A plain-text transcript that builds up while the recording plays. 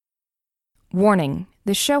Warning,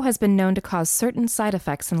 this show has been known to cause certain side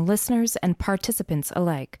effects in listeners and participants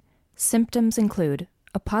alike. Symptoms include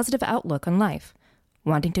a positive outlook on life,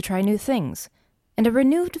 wanting to try new things, and a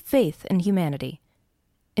renewed faith in humanity.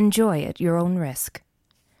 Enjoy at your own risk.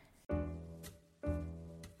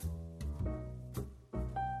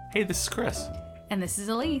 Hey, this is Chris. And this is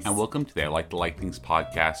Elise. And welcome to the I Like to Like Things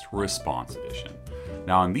podcast Response Edition.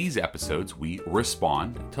 Now, in these episodes, we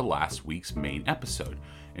respond to last week's main episode,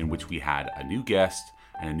 in which we had a new guest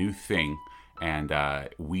and a new thing, and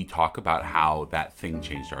we talk about how that thing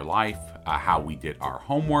changed our life, how we did our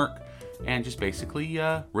homework, and just basically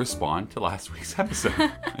respond to last week's episode.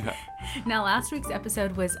 Yeah. Now, last week's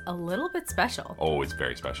episode was a little bit special. Oh, it's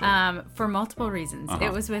very special. For multiple reasons.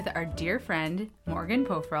 It was with our dear friend, Morgan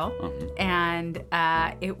Pofrel, and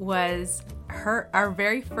it was our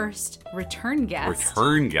very first return guest.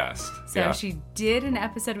 So she did an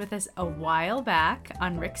episode with us a while back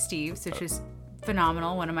on Rick Steves, which was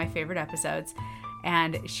phenomenal, one of my favorite episodes,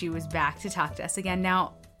 and she was back to talk to us again.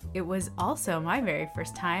 Now, it was also my very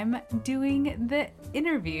first time doing the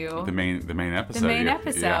interview. The main episode. The main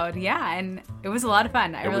episode, yeah, and it was a lot of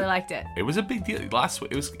fun. I really liked it. It was a big deal. Last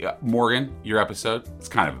week, it was Morgan, your episode. It's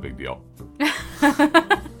kind of a big deal.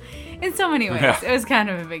 In so many ways, it was kind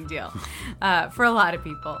of a big deal for a lot of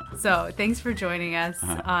people. So thanks for joining us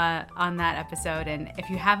on that episode. And if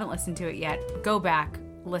you haven't listened to it yet, go back,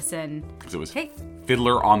 listen. Because it was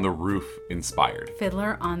Fiddler on the Roof inspired.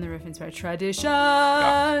 Fiddler on the Roof inspired. Tradition.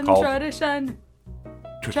 Yeah,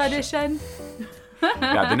 Tradition.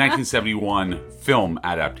 Yeah, the 1971 film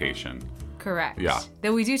adaptation. Correct. Yeah.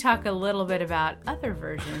 Though we do talk a little bit about other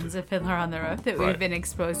versions of Fiddler on the Roof that we've been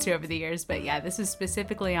exposed to over the years. But yeah, this is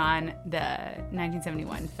specifically on the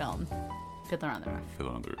 1971 film, Fiddler on the Roof.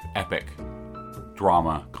 Fiddler on the Roof. Epic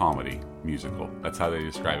drama comedy musical. That's how they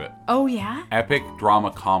describe it. Oh, yeah? Epic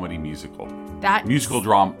drama comedy musical. That musical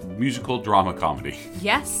drama comedy.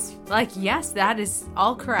 Yes. Yes, that is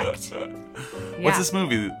all correct. Yeah. What's this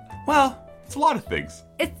movie? Well, it's a lot of things.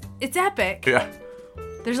 It's epic. Yeah.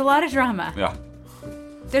 There's a lot of drama. Yeah.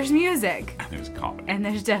 There's music. And there's comedy. And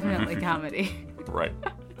there's definitely comedy. Right.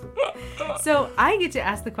 So I get to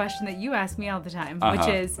ask the question that you ask me all the time, which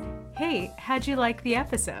is, hey, how'd you like the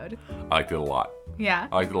episode? I liked it a lot. Yeah?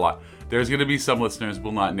 I liked it a lot. There's going to be some listeners,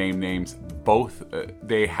 will not name names. Both,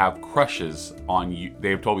 they have crushes on you.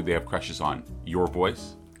 They have told me they have crushes on your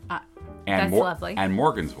voice. That's lovely. And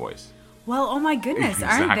Morgan's voice. Well, oh my goodness,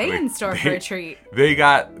 Exactly. Aren't they in store for a treat? They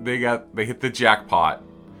hit the jackpot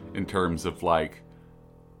in terms of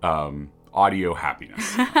audio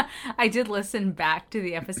happiness. I did listen back to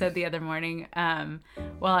the episode the other morning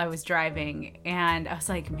while I was driving, and I was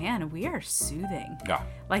like, man, we are soothing. Yeah.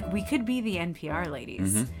 We could be the NPR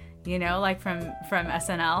ladies, you know, from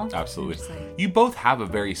SNL. Absolutely. You both have a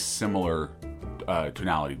very similar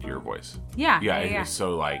tonality to your voice. Yeah.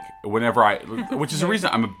 So whenever which is the reason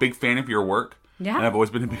I'm a big fan of your work. Yeah. And I've always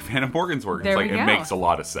been a big fan of Morgan's work. There It makes a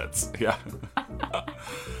lot of sense. Yeah.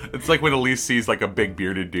 It's like when Elise sees a big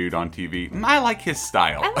bearded dude on TV. I like his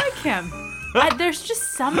style. I like him. There's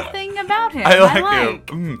just something about him. I like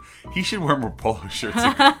him. He should wear more polo shirts.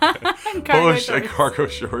 Cargo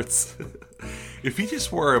shorts. If he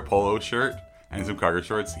just wore a polo shirt and some cargo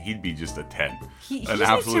shorts, he'd be just a 10. He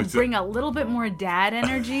just needs to bring a little bit more dad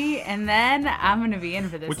energy, and then I'm going to be in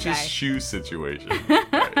for this Which guy. is shoe situation. Right,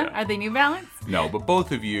 yeah. Are they New Balance? No, but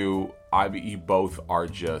both of you, you both are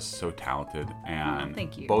just so talented, and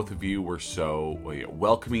thank you. Both of you were so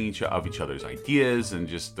welcoming each other's ideas, and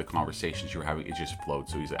just the conversations you were having, it just flowed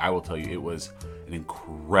so easily. I will tell you, it was an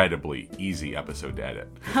incredibly easy episode to edit.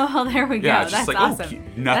 Oh, there we go. Yeah, it's That's just awesome.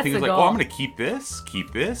 Nothing is goal. I'm going to keep this.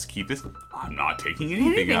 I'm not taking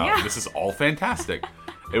anything out. Yeah. This is all fantastic.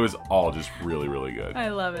 It was all just really, really good. I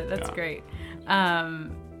love it. That's great.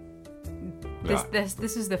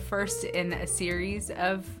 This was the first in a series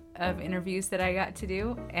of interviews that I got to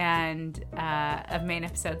do, and of main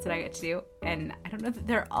episodes that I got to do, and I don't know that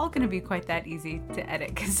they're all going to be quite that easy to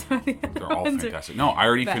edit because they're all fantastic. No, I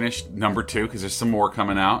already finished number 2 because there's some more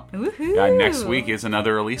coming out. Woohoo! Yeah, next week is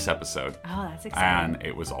another release episode. Oh, that's exciting! And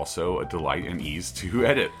it was also a delight and ease to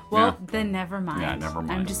edit. Well, then never mind. Yeah, never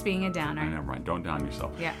mind. I'm just being a downer. Never mind. Don't down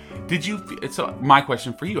yourself. Yeah. Did you? So my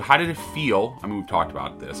question for you: how did it feel? I mean, we've talked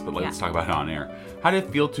about this, but let's talk about it on air. How did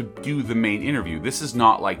it feel to do the main interview? This is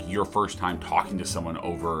not like your first time talking to someone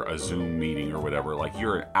over a Zoom meeting or whatever.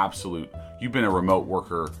 You're an absolute. You've been a remote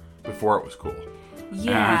worker before it was cool.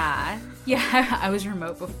 Yeah. Yeah, I was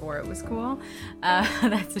remote before it was cool.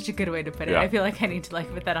 That's such a good way to put it. Yeah. I feel like I need to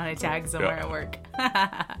like put that on a tag somewhere at work.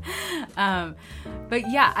 But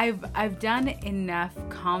yeah, I've done enough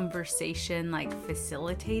conversation like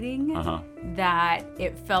facilitating that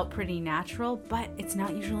it felt pretty natural, but it's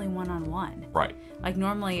not usually one-on-one. Right. Like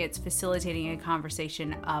normally it's facilitating a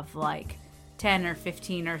conversation of like 10 or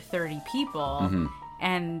 15 or 30 people,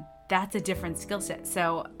 and that's a different skill set.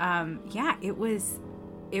 So yeah, it was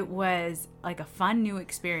like a fun new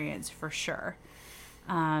experience for sure,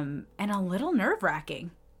 and a little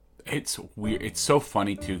nerve-wracking. It's weird. It's so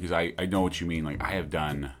funny too, because I know what you mean. Like I have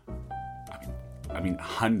done, I mean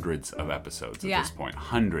hundreds of episodes at this point.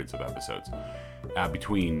 Hundreds of episodes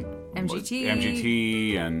between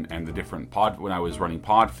MGT and the different when I was running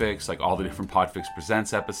Podfix, like all the different Podfix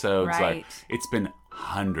Presents episodes. Right. Like it's been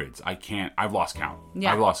hundreds. I've lost count.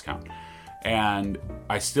 Yeah. I've lost count. And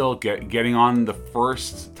I still getting on the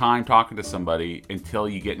first time talking to somebody until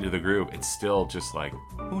you get into the groove. It's still just like,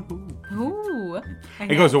 Ooh.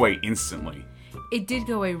 It goes away instantly. It did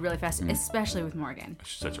go away really fast, especially with Morgan.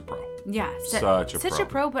 She's such a pro. Yeah. Such a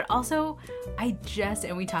pro. But also,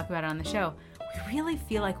 and we talk about it on the show, we really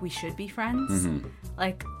feel like we should be friends.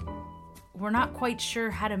 Like, we're not quite sure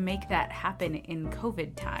how to make that happen in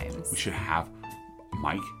COVID times. We should have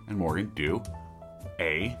Mike and Morgan do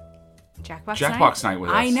a Jackbox night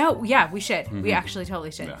with us. I know. Yeah, we should. We actually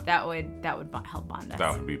totally should. Yeah. That would help bond us.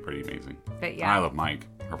 That would be pretty amazing. But yeah. I love Mike,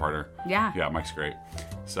 her partner. Yeah. Yeah, Mike's great.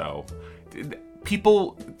 So,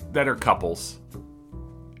 people that are couples,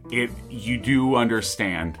 you do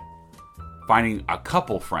understand finding a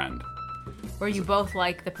couple friend. Where you both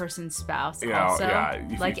like the person's spouse Yeah, also.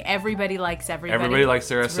 yeah. Like everybody likes everybody. Everybody likes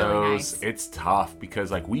their It's SOs. really nice. It's tough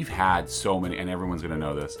because like we've had so many, and everyone's going to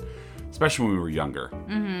know this, especially when we were younger.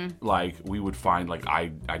 Like we would find like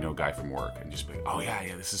I know a guy from work and just be like, oh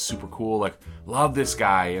yeah, this is super cool. Like love this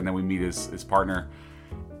guy. And then we meet his partner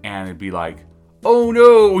and it'd be like, oh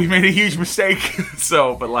no, we made a huge mistake.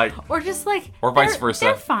 So, but like, or just like, or vice versa.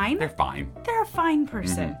 They're fine. They're fine. They're a fine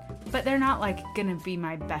person, but they're not like gonna be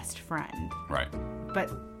my best friend. Right. But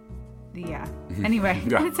yeah. Anyway,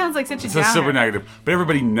 Yeah. It sounds like such a It's downer. super negative, but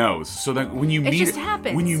everybody knows. So then when you It meet, just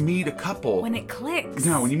happens. when you meet a couple, when it clicks.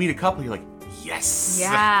 no, when you meet a couple, you're like, yes,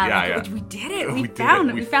 Yeah, like, we did it. We found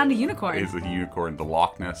it. We found a unicorn. It's a unicorn, the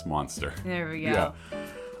Loch Ness monster. There we go.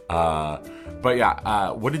 Yeah. But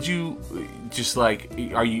yeah, what did you just like?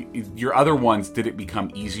 Are your other ones? Did it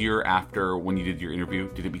become easier after when you did your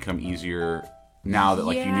interview? Did it become easier now that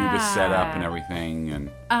like you knew the setup and everything?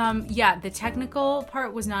 And yeah, the technical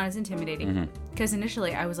part was not as intimidating because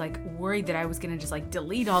initially I was like worried that I was gonna just like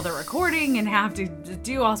delete all the recording and have to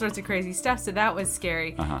do all sorts of crazy stuff. So that was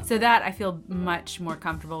scary. So that I feel much more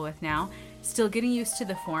comfortable with now. Still getting used to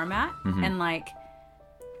the format and like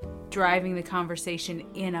driving the conversation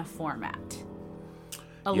in a format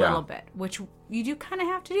a little bit, which you do kind of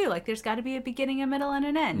have to do. Like there's got to be a beginning, a middle, and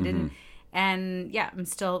an end. And yeah, I'm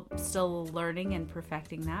still learning and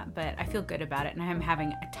perfecting that, but I feel good about it, and I'm having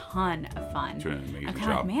a ton of fun. Doing an amazing I'm kind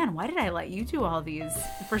job. of like, man, why did I let you do all these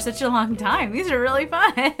for such a long time? These are really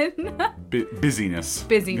fun. busyness.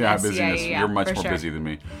 Yeah, busyness. yeah, You're much for more sure. busy than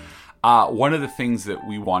me. One of the things that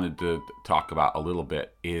we wanted to talk about a little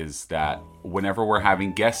bit is that whenever we're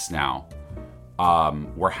having guests now,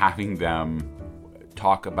 we're having them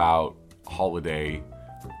talk about holiday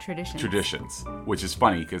traditions, which is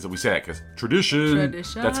funny because we say that because tradition,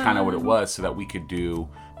 that's kind of what it was, so that we could do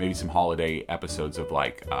maybe some holiday episodes of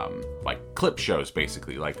like clip shows,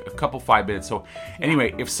 basically like a couple 5 minutes. So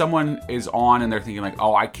anyway, if someone is on and they're thinking like,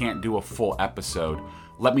 oh, I can't do a full episode,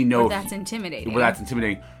 let me know. That's intimidating. Well, that's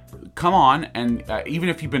intimidating. Come on, and even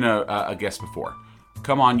if you've been a guest before,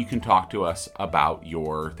 come on, you can talk to us about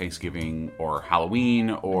your Thanksgiving or Halloween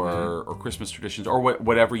or Christmas traditions or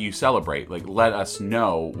whatever you celebrate. Like, let us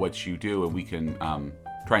know what you do, and we can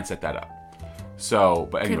try and set that up. So,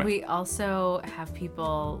 but anyway. Could we also have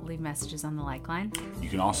people leave messages on the like line? You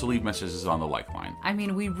can also leave messages on the like line. I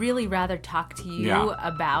mean, we'd really rather talk to you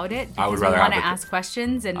about it I would because rather we want to have ask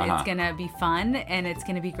questions and it's going to be fun and it's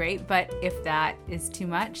going to be great. But if that is too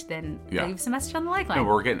much, then leave some message on the like line. No,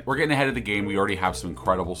 we're getting ahead of the game. We already have some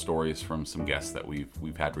incredible stories from some guests that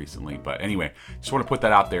we've had recently. But anyway, just want to put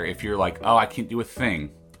that out there. If you're like, oh, I can't do a thing,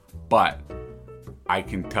 but I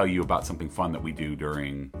can tell you about something fun that we do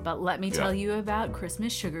during. But let me tell you about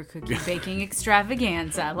Christmas sugar cookie baking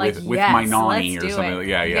extravaganza. Like, with my nanny let's or do something. it.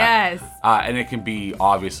 Yeah. Yes. And it can be,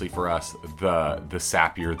 obviously for us, the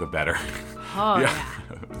sappier the better. Oh, yeah.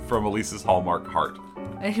 From Elisa's Hallmark heart.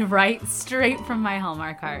 Right, straight from my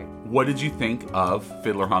Hallmark heart. What did you think of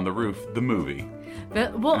Fiddler on the Roof, the movie?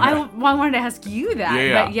 I wanted to ask you that.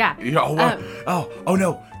 Yeah. But yeah. Oh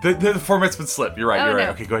no. The format's been slipped. You're right. No.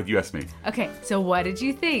 Okay, go ahead. You ask me. Okay, so what did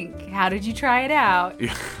you think? How did you try it out?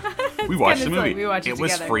 We watched the movie. We watched it together.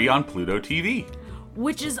 Was free on Pluto TV.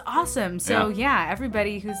 Which is awesome. So,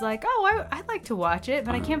 everybody who's like, I'd like to watch it,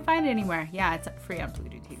 but I can't find it anywhere. Yeah, it's free on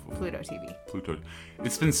Pluto TV.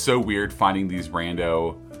 It's been so weird finding these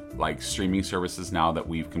rando, like, streaming services now that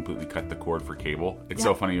we've completely cut the cord for cable. It's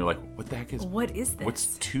so funny. You're like, what the heck is... What is this?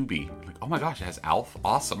 What's Tubi? Like, oh my gosh, it has Alf.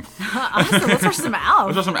 Awesome. Awesome. Let's watch some Alf.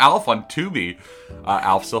 Let's watch some Alf on Tubi.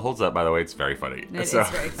 Alf still holds up, by the way. It's very funny. It's very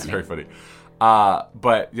funny. It's very funny.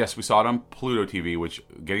 But yes, we saw it on Pluto TV, which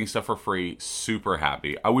getting stuff for free, super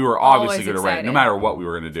happy. We were obviously going to rent it, no matter what we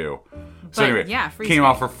were going to do. So anyway, came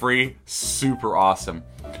out for free, super awesome.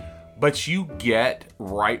 But you get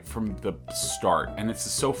right from the start, and it's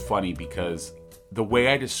so funny because the way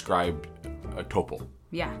I described Topol,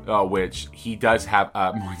 which he does have,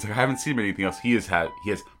 I haven't seen him in anything else. He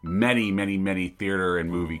has many, many, many theater and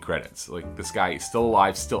movie credits. Like, this guy is still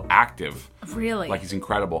alive, still active. Really? Like, he's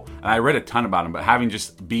incredible. And I read a ton about him, but having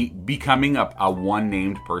just becoming a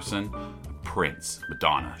one-named person, Prince,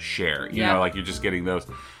 Madonna, Cher, you know, like, you're just getting those.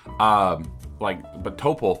 But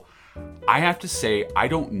Topol, I have to say, I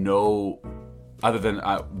don't know, other than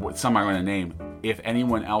some I'm going to name, if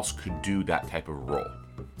anyone else could do that type of role.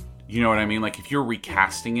 You know what I mean? Like, if you're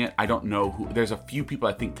recasting it, I don't know who. There's a few people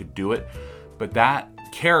I think could do it, but that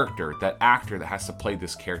character, that actor that has to play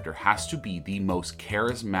this character, has to be the most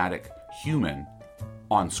charismatic human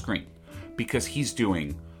on screen, because he's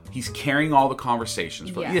carrying all the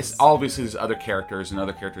conversations. But yes, obviously there's other characters, and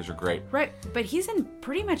other characters are great. Right, but he's in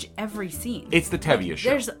pretty much every scene. It's the Tevye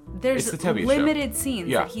show. There's limited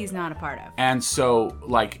scenes that he's not a part of. And so,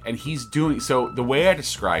 and he's doing, so the way I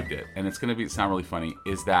described it, and it's going to sound really funny,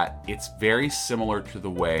 is that it's very similar to the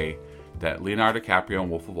way that Leonardo DiCaprio in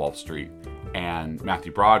Wolf of Wall Street and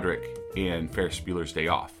Matthew Broderick in Ferris Bueller's Day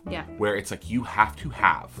Off. Yeah. Where it's like, you have to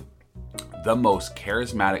have the most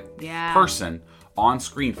charismatic person on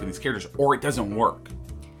screen for these characters, or it doesn't work.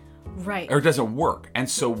 Right. Or it doesn't work. And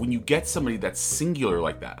so when you get somebody that's singular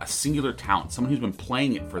like that, a singular talent, someone who's been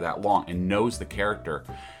playing it for that long and knows the character,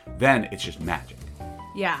 then it's just magic.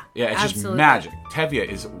 Yeah. Yeah, it's absolutely. Just magic. Tevye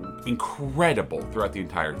is incredible throughout the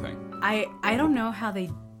entire thing. I don't know how they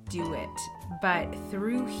do it, but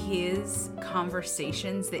through his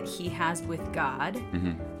conversations that he has with God,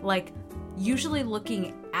 like, usually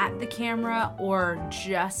looking at the camera or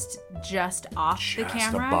just off the camera.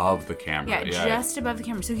 Just above the camera. Yeah, just above the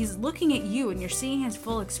camera. So he's looking at you and you're seeing his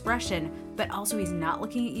full expression, but also he's not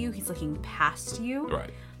looking at you. He's looking past you. Right.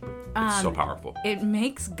 It's so powerful. It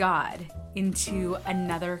makes God into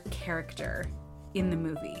another character in the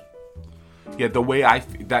movie. Yeah, the way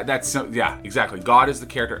that's exactly. God is the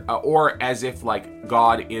character, or as if like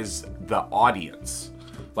God is the audience.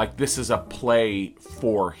 Like, this is a play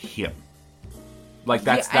for him. Like,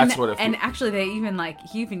 that's what it feels. And actually,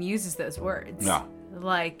 he even uses those words. Yeah.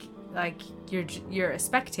 Like you're a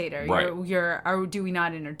spectator. Right. Or do we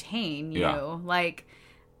not entertain you? Yeah. Like,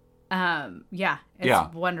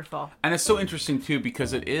 it's wonderful. And it's so interesting too,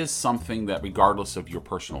 because it is something that, regardless of your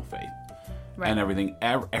personal faith and everything,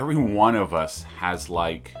 every one of us has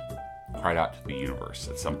cried out to the universe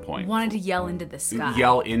at some point. Wanted to yell into the sky.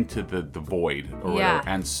 Yell into the void or whatever.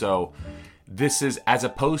 And so this is, as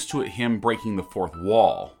opposed to him breaking the fourth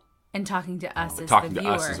wall and talking to us as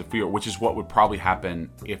a viewer, which is what would probably happen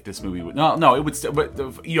if this movie would. No, it would still, but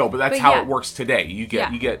that's how it works today. You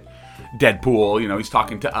get Deadpool, he's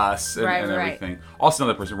talking to us and everything. Also,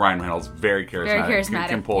 another person, Ryan Reynolds, very charismatic.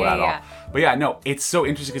 Can pull that off. But it's so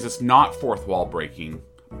interesting because it's not fourth wall breaking,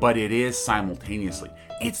 but it is simultaneously.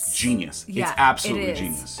 It's genius. It's absolutely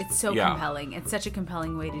genius. It's so compelling. It's such a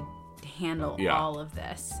compelling way to handle all of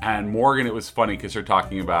this. And Morgan, it was funny because they're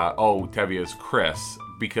talking about, Tevye is Chris,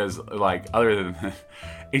 because other than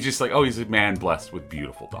it's just like, he's a man blessed with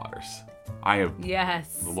beautiful daughters.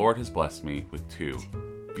 The Lord has blessed me with two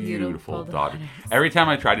beautiful daughters. Every time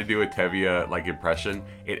I try to do a Tevye impression,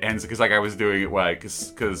 it ends because I was doing it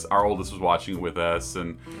because our oldest was watching it with us,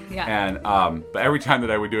 but every time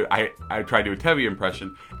that I would do it, I tried to do a Tevye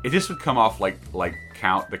impression. It just would come off like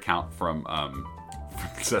the count from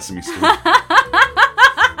Sesame Street.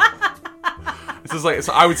 It's just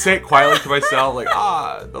so I would say it quietly to myself,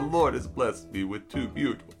 the Lord has blessed me with two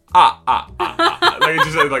beautiful.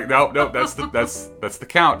 It's just nope, that's the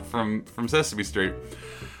count from Sesame Street.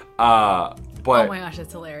 But oh my gosh,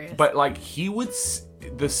 that's hilarious. But he would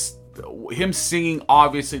him singing,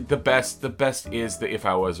 obviously the best is the If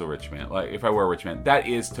I Was a Rich Man. Like, If I Were a Rich Man. That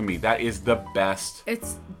is, to me, that is the best.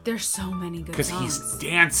 There's so many good songs. Because he's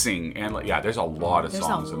dancing, and there's a lot of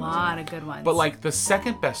songs. There's a lot of good ones. But like the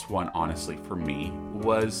second best one, honestly, for me,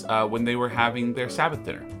 was when they were having their Sabbath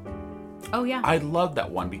dinner. Oh yeah. I love that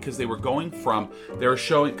one because they were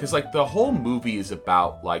showing, because like the whole movie is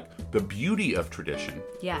about like the beauty of tradition.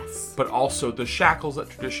 Yes. But also the shackles that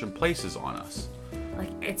tradition places on us. Like,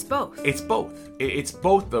 it's both. It's both. It's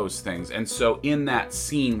both those things. And so in that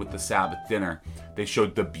scene with the Sabbath dinner, they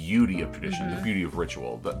showed the beauty of tradition, the beauty of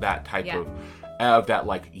ritual, that type of that,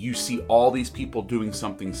 like, you see all these people doing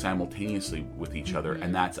something simultaneously with each other,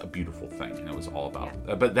 and that's a beautiful thing. And it was all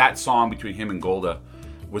about. But that song between him and Golda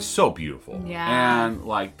was so beautiful. Yeah. And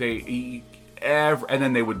like and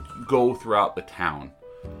then they would go throughout the town.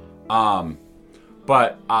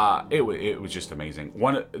 But it was just amazing.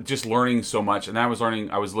 Just learning so much, and I was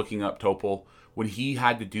looking up Topol when he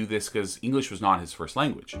had to do this because English was not his first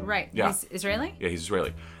language. Right. Yeah. He's Israeli? Yeah, he's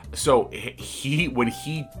Israeli. So when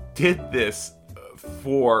he did this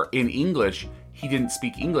in English, he didn't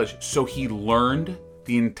speak English, so he learned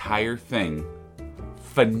the entire thing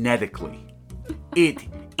phonetically. It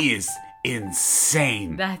is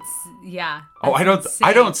insane. That's I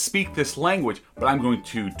don't speak this language, but I'm going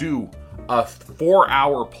to do a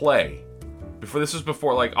 4-hour play. This was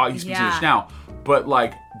before like he speaks English now, but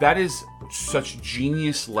like that is such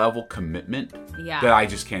genius level commitment that I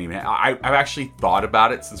just can't even. I've actually thought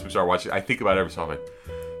about it since we started watching. I think about it every so often.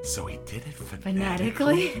 So he did it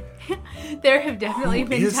phonetically. There have definitely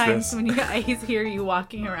been times when I hear you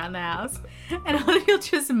walking around the house, and you'll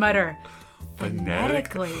just mutter.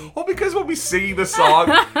 Phonetically. Well, because we'll be singing the song.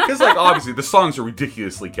 Because, like, obviously, the songs are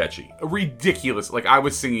ridiculously catchy. Ridiculous. Like, I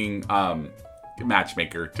was singing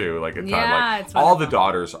Matchmaker, too. Like, at time. Like, all the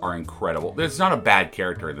daughters are incredible. There's not a bad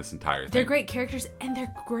character in this entire thing. They're great characters, and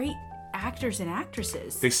they're great actors and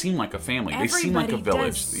actresses. They seem like a family. They seem like a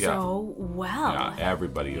village. Does so well. Yeah,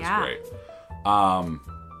 everybody is great.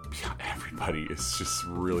 Everybody is just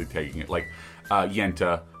really taking it. Like,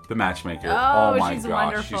 Yenta, the matchmaker. Oh my gosh,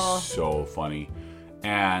 wonderful. She's so funny.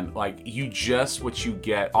 And like what you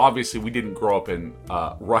get. Obviously, we didn't grow up in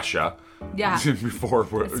Russia. Yeah. Before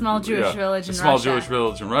a small Jewish village in Russia. Small Jewish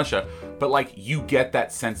village in Russia. But like you get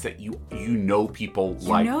that sense that you know people.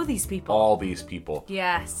 You know these people. All these people.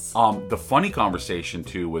 Yes. The funny conversation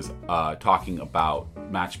too was talking about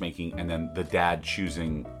matchmaking and then the dad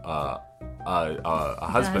choosing a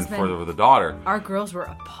husband for the daughter. Our girls were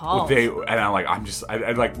appalled. And I'm like,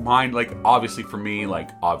 I like mine. Like obviously for me,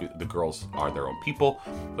 like the girls are their own people.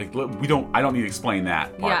 Like I don't need to explain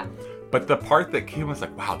that part. Yeah. But the part that came was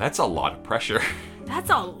like, wow, that's a lot of pressure. That's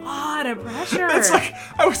a lot of pressure. It's like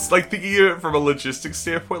I was like thinking of it from a logistics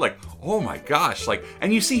standpoint, like, oh my gosh, like,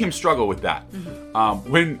 and you see him struggle with that.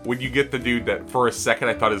 Mm-hmm. When you get the dude that for a second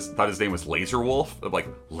I thought his name was Laser Wolf. I'm like,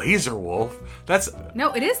 Laser Wolf?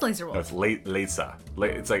 No, it is Laser Wolf. No, it's Laza.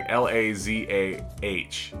 It's like Lazah.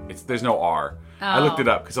 There's no R. Oh. I looked it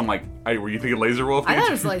up because I'm like, hey, were you thinking Laser Wolf? I thought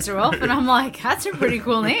it was Laser Wolf, and I'm like, that's a pretty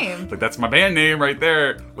cool name. Like, that's my band name right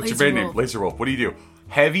there. What's your band name? Laser Wolf. What do you do?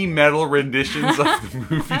 Heavy metal renditions of the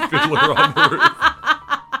movie Fiddler on the Roof.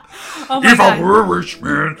 Oh my God. I were a rich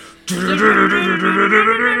man.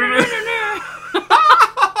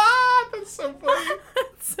 That's so funny.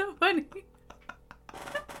 That's so funny.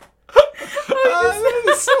 That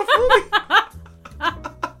is so funny.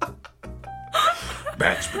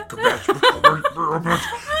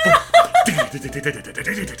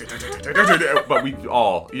 But we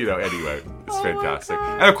all, anyway, it's fantastic.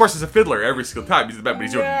 And of course, it's a fiddler every single time. He's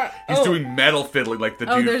doing metal fiddling like the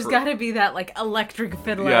dude. Oh, there's got to be that like electric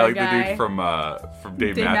fiddler guy. Yeah, like the dude from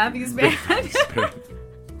Dave Matthews Band.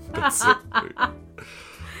 That's so funny.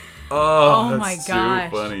 Oh my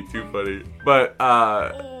gosh. Too funny. But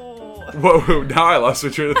whoa, now I lost my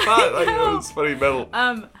train of thought. Like, it was funny metal.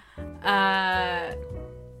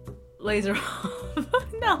 Laser Wolf.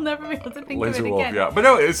 No, I'll never be able to think Laser of it Wolf, again. Yeah. But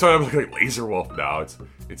no, so I'm like Laser Wolf. No,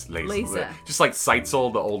 it's Laser. Just like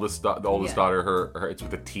Seitzel, the oldest daughter. Her it's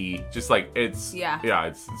with a T. Just like it's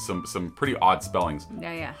it's some pretty odd spellings.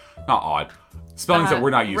 Yeah. Not odd spellings that we're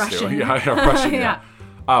not used Russian. to. Yeah, Russian. Yeah.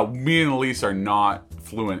 Me and Elise are not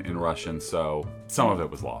fluent in Russian, so some of it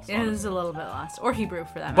was lost. It is a little bit lost, or Hebrew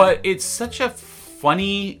for that matter. But it's such a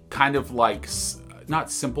funny kind of like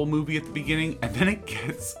not simple movie at the beginning, and then it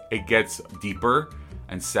gets deeper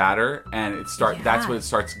and sadder, and that's when it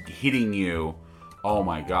starts hitting you. Oh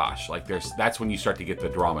my gosh, like that's when you start to get the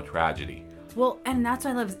drama tragedy. Well, and that's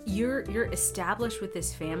what I love. You're established with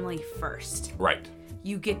this family first. Right.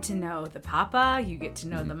 you get to know the papa, you get to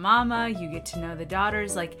know the mama, you get to know the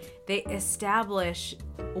daughters. Like, they establish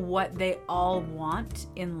what they all want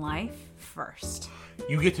in life first.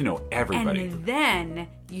 You get to know everybody. And then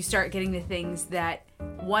you start getting the things that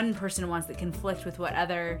one person wants that conflict with what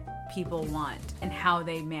other people want and how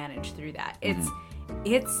they manage through that.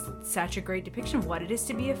 It's such a great depiction of what it is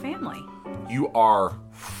to be a family. You are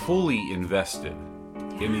fully invested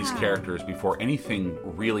in these characters before anything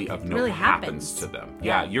really of note happens to them.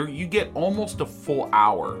 Yeah, you get almost a full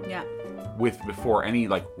hour before any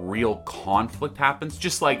like real conflict happens.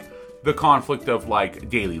 Just like the conflict of like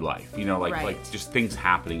daily life, you know, like just things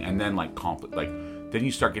happening, and then like conflict, like then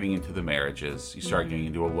you start getting into the marriages, you start getting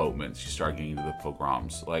into elopements, you start getting into the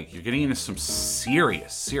pogroms, like you're getting into some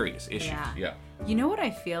serious issues. Yeah. You know what I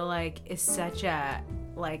feel like is such a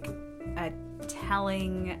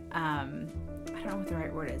telling, I don't know what the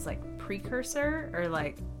right word is, like precursor or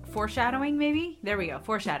like foreshadowing, maybe? There we go,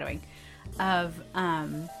 foreshadowing of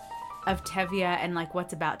Tevye and like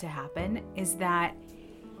what's about to happen is that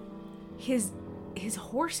his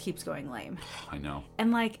horse keeps going lame. I know.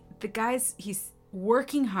 And like the guy's, he's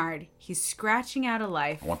working hard. He's scratching out a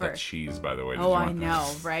life. I want that cheese, by the way. I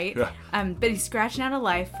know, right? Yeah. But he's scratching out a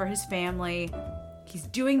life for his family. He's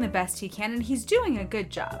doing the best he can, and he's doing a good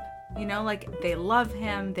job. You know, like they love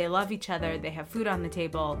him. They love each other. They have food on the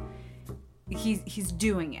table. He's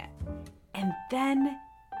doing it. And then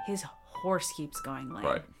his horse keeps going lame.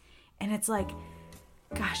 Right. And it's like,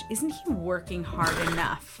 gosh, isn't he working hard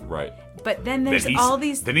enough? Right. But then there's all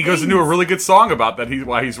these Then he goes into a really good song about that.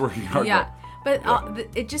 Why he's working hard. Yeah. But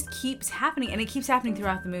it just keeps happening, and it keeps happening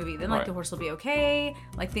throughout the movie. Then, like, the horse will be okay,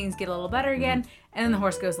 like, things get a little better again, and then the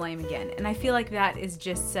horse goes lame again. And I feel like that is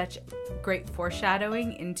just such great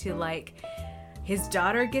foreshadowing into, like, his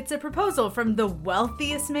daughter gets a proposal from the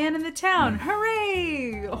wealthiest man in the town.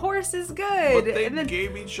 Hooray! Horse is good. But they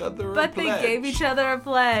gave each other a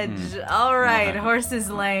pledge. All right, horse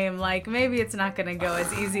is lame. Like, maybe it's not going to go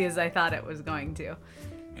as easy as I thought it was going to.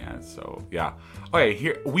 And so, yeah. Okay,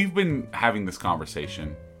 here we've been having this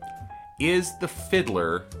conversation. Is the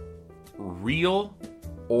fiddler real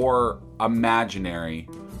or imaginary?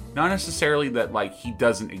 Not necessarily that like he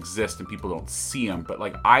doesn't exist and people don't see him, but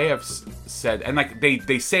like I have said, and like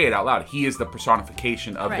they say it out loud, he is the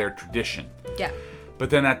personification of their tradition. Yeah. But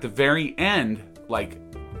then at the very end, like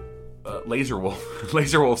Laser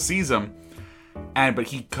Wolf sees him, but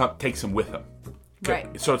he takes him with him.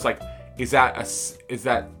 Right. So it's like. Is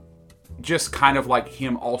that just kind of like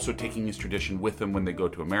him also taking his tradition with him when they go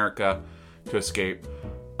to America to escape?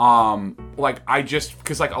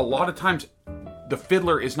 Because like a lot of times the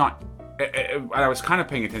fiddler is not. I was kind of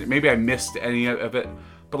paying attention. Maybe I missed any of it,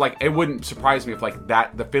 but like it wouldn't surprise me if like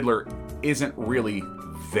the fiddler isn't really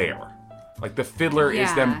there. Like the fiddler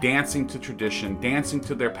is them dancing to tradition, dancing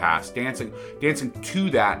to their past, dancing to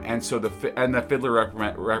that, and so the fiddler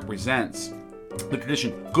represents the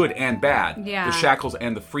tradition, good and bad, the shackles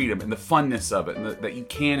and the freedom and the funness of it, and that you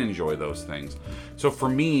can enjoy those things. So for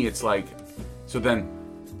me, it's like, so then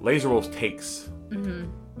Laser Wolf takes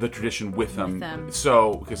the tradition with them.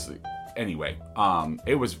 So, because anyway,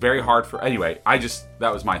 it was very hard for,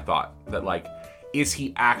 that was my thought, that like, is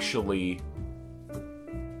he actually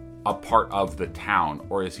a part of the town,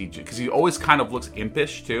 or is he, because he always kind of looks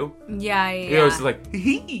impish too. Yeah. It was like,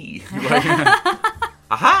 hee, like,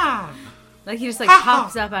 aha! Like he just like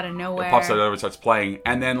pops up out of nowhere. Pops out of nowhere, starts playing,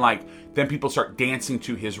 and then then people start dancing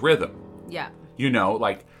to his rhythm. Yeah. You know,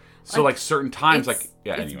 like so like certain times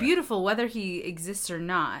it's beautiful whether he exists or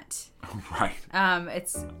not. Right.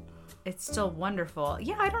 It's still wonderful.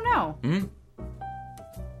 Yeah, I don't know.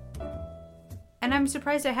 Mm-hmm. And I'm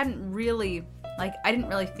surprised I didn't really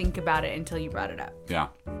think about it until you brought it up. Yeah.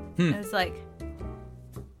 It was like,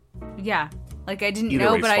 yeah. Like I didn't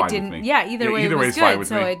know, but I didn't. Yeah, either way it was good.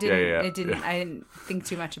 So it didn't. It didn't. I didn't think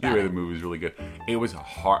too much about it. Either way, the movie was really good. It was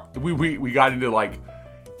hard. We got into like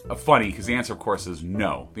funny because the answer, of course, is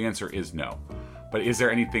no. The answer is no. But is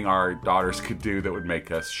there anything our daughters could do that would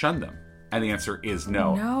make us shun them? And the answer is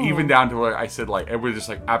no. No. Even down to where I said like, and we're just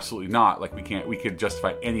like absolutely not. Like we could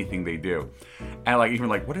justify anything they do. And like even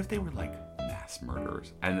like, what if they were like mass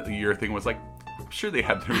murderers? And your thing was like, I'm sure they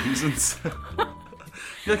had their reasons.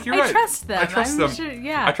 You're like, you're right. I trust them. I trust them. Sure,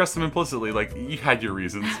 yeah. I trust them implicitly. Like, you had your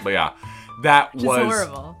reasons. But yeah, that was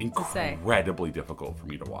horrible incredibly difficult for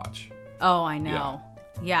me to watch. Oh, I know.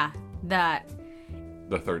 Yeah. That.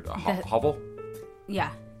 The third, Hovel?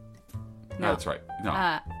 Yeah. No, that's right. No.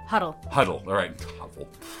 Huddle. All right. Hovel.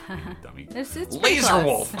 Dummy. It's Laser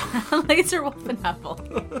Wolf. Laser Wolf and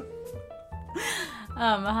Huddle.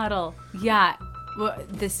 Huddle. Yeah. Well,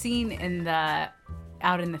 the scene in the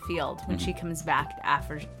out in the field when she comes back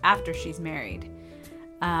after she's married.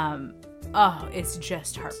 It's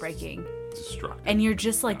just heartbreaking. Destructive. And you're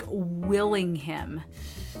just like willing him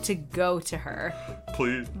to go to her.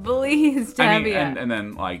 Please, Tevye. And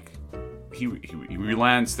then like he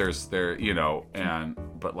relents.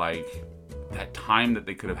 But like that time that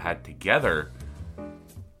they could have had together.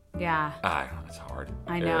 Yeah. It's hard.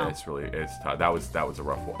 I know. It's tough. That was a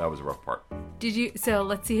rough part. Did you? So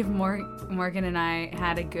let's see if Morgan and I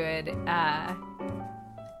had a good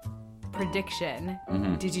prediction.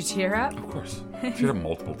 Mm-hmm. Did you tear up? Of course. I teared up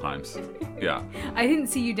multiple times. Yeah. I didn't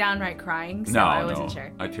see you downright crying, so I wasn't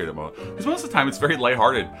sure. I teared up because most of the time it's very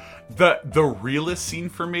lighthearted. The realest scene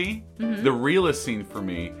for me,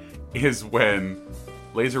 is when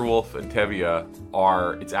Laser Wolf and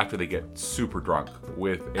Tevye it's after they get super drunk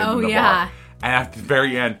in the bar. And at the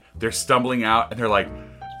very end, they're stumbling out and they're like,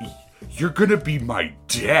 "You're gonna be my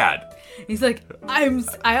dad." He's like, I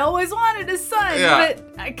always wanted a son, but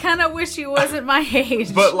I kind of wish he wasn't my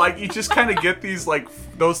age. But like, you just kind of get these like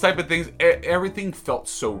those type of things. Everything felt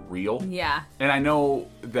so real. Yeah. And I know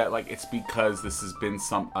that like it's because this has been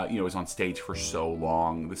it was on stage for so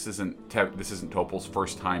long. This isn't Topol's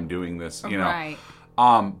first time doing this. You know. Right.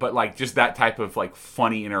 But like just that type of like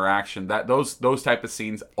funny interaction, that those type of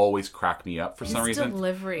scenes always crack me up for some reason. His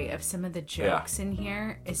delivery of some of the jokes in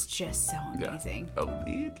here is just so amazing. A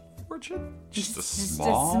lead fortune? Just a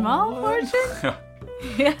small fortune?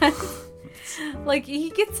 Yeah. Like he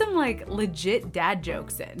gets some like legit dad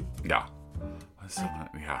jokes in. Yeah.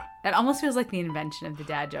 It almost feels like the invention of the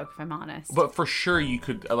dad joke, if I'm honest. But for sure you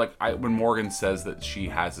could when Morgan says that she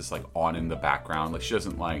has this like on in the background, like she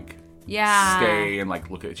doesn't like stay and like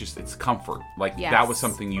look at it. It's comfort. Like that was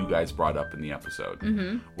something you guys brought up in the episode.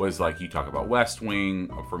 Mm-hmm. Was like you talk about West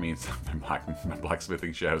Wing. For me, it's my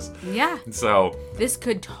blacksmithing shows. Yeah. So this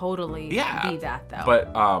could totally be that though.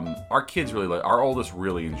 But our kids our oldest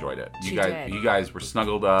really enjoyed it. You guys were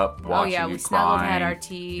snuggled up watching. Oh yeah, we snuggled, had our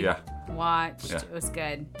tea. Yeah. Watched. Yeah. It was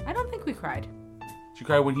good. I don't think we cried. Did you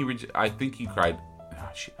cry when I think he cried. No,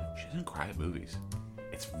 she doesn't cry at movies.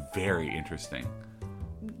 It's very interesting.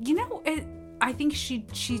 You know, I think she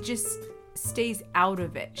just stays out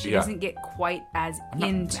of it. She doesn't get quite as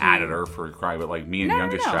I'm not mad at her for crying, but like me and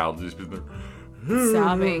youngest child just been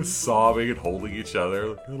there sobbing and holding each other.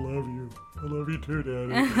 Like, I love you too,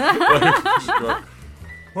 Daddy.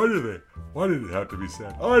 Why did it have to be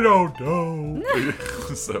sad? I don't know.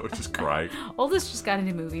 So just crying. Oldest just got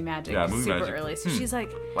into movie magic super early, so she's like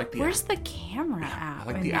where's the camera at? I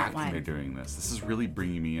like the acting they're doing this. This is really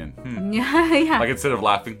bringing me in. Yeah. Like instead of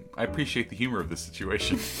laughing, I appreciate the humor of this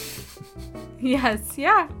situation. Yes,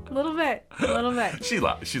 yeah, a little bit. She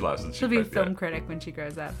laughs. And she'll be a film critic when she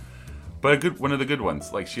grows up. But one of the good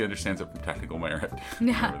ones. Like she understands it from technical merit.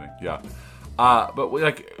 Yeah. Everything. Yeah. But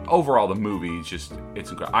like overall, the movie is just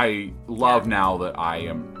it's incredible. I love now that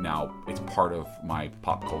it's part of my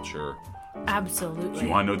pop culture. Absolutely. Do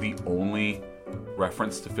you want to know the only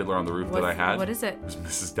reference to Fiddler on the Roof that I had? What is it? It was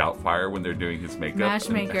Mrs. Doubtfire when they're doing his makeup.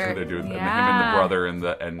 Matchmaker. They're doing him and the brother and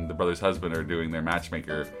the brother's husband are doing their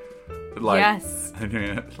matchmaker. Like, yes.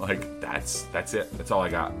 Like that's it. That's all I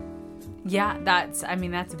got. Yeah, that's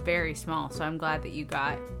very small, so I'm glad that you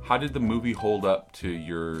got. How did the movie hold up to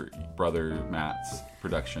your brother Matt's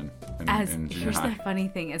production in junior high? Here's the funny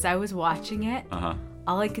thing, as I was watching it,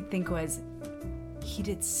 all I could think was, he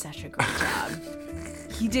did such a great job.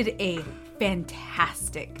 He did a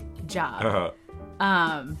fantastic job.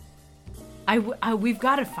 We've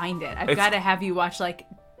got to find it. I've got to have you watch like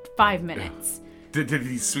 5 minutes. Did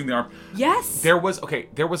he swing the arm? Yes. There was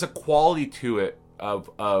a quality to it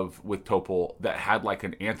of with Topol that had like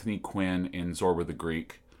an Anthony Quinn in Zorba the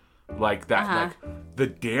Greek, like that. Like the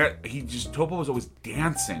dance, Topol was always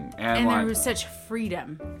dancing, and there was such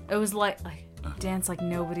freedom. It was like dance like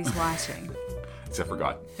nobody's watching, except for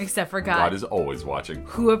God. God is always watching.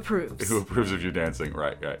 Who approves? Who approves of you dancing?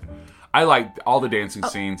 Right. I like all the dancing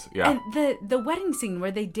scenes. Yeah. And the wedding scene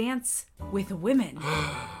where they dance with women,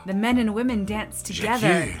 the men and women dance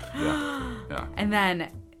together. Yeah. And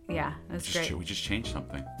then. Yeah, that's great. We just changed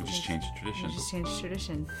something. We just changed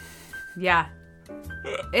tradition. Yeah.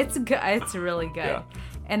 It's good. It's really good. Yeah.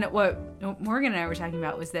 And what Morgan and I were talking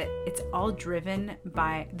about was that it's all driven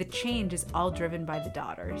by, the change is all driven by the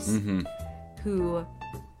daughters who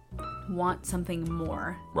want something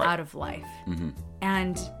more out of life. Mm-hmm.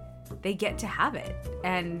 And they get to have it.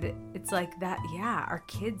 And it's like that, our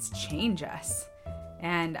kids change us.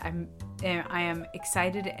 And I am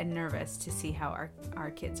excited and nervous to see how our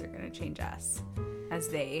kids are going to change us as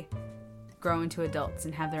they grow into adults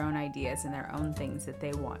and have their own ideas and their own things that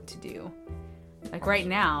they want to do. Like right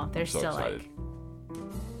now, they're still excited. Like,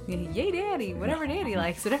 yay daddy, whatever daddy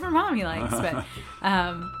likes, whatever mommy likes. But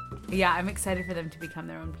yeah, I'm excited for them to become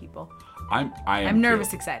their own people. I'm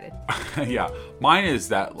nervous excited. Yeah, mine is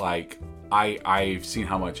that like I've seen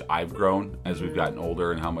how much I've grown as we've gotten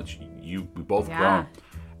older and how much we both grown,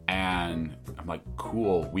 and I'm like,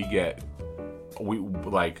 cool,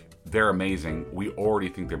 they're amazing. We already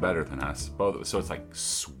think they're better than us both, so it's like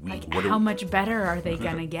sweet. Like, how much better are they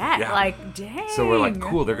gonna get? Yeah. Like, dang. So we're like,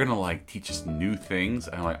 cool, they're gonna like teach us new things,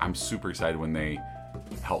 and I'm super excited when they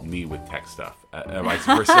help me with tech stuff, and vice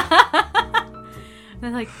versa. They're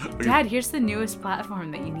like, Dad, here's the newest platform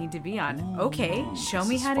that you need to be on. Ooh, okay, show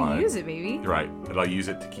me how to use it, baby. Right, and I'll use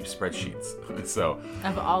it to keep spreadsheets. So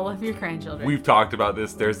of all of your grandchildren, we've talked about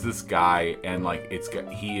this. There's this guy, and like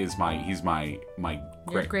he's my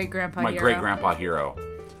great grandpa hero.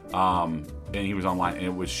 And he was online, and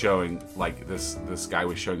it was showing like this guy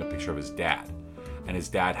was showing a picture of his dad, and his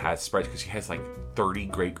dad has spreadsheets because he has like 30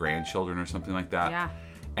 great grandchildren or something like that. Yeah.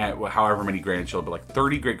 And however many grandchildren, but like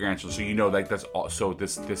 30 great grandchildren. So you know, like that's all. So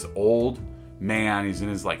this old man, he's in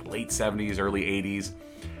his like late 70s, early 80s,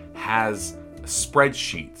 has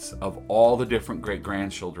spreadsheets of all the different great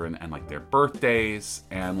grandchildren and like their birthdays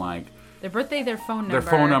and like their birthday, their phone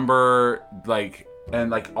number, like, and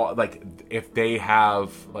like all, like if they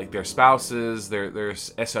have like their spouses, their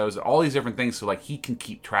SOs, all these different things. So like he can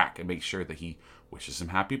keep track and make sure that he wishes them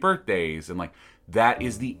happy birthdays, and like that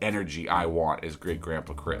is the energy I want as Great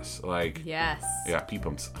Grandpa Chris. Like, yes, yeah,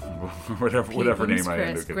 Peepums, whatever name I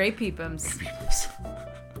end up. Great Peepums.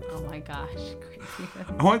 Oh my gosh, Great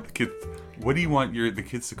Peepums. I want the kids. What do you want the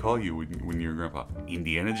kids to call you when you're grandpa?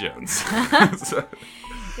 Indiana Jones.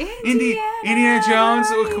 Indiana Jones.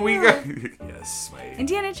 Oh, can we go? Yes, my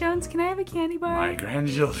Indiana Jones. Can I have a candy bar? My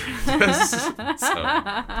grandchildren.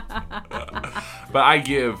 But I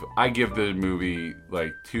give the movie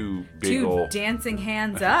like two dancing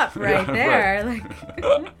hands up right there. Right.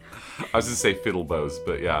 Like I was gonna say fiddle bows,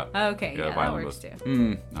 but yeah. Okay, yeah, that works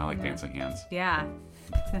too. I like dancing hands. Yeah.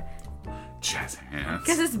 Jazz hands.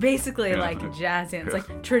 Because it's basically like jazz hands,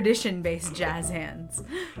 like tradition-based jazz hands.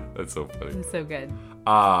 That's so funny. It's so good.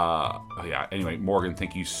 Yeah. Anyway, Morgan,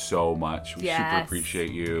 thank you so much. We super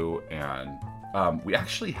appreciate you, and we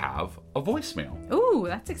actually have a voicemail. Ooh,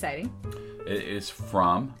 that's exciting. It is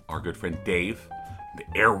from our good friend Dave,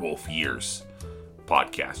 the Airwolf Years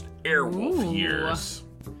podcast. Airwolf Years.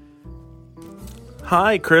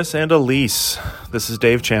 Hi, Chris and Elise. This is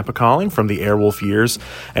Dave Champa calling from the Airwolf Years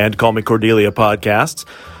and Call Me Cordelia podcasts.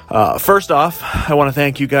 First off, I want to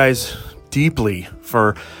thank you guys deeply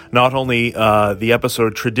for not only the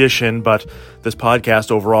episode Tradition, but this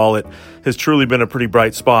podcast overall. It has truly been a pretty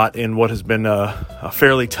bright spot in what has been a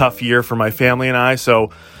fairly tough year for my family and I.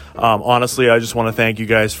 So honestly, I just want to thank you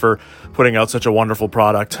guys for putting out such a wonderful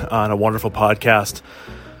product on a wonderful podcast.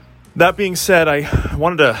 That being said, I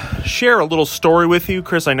wanted to share a little story with you.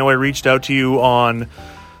 Chris, I know I reached out to you on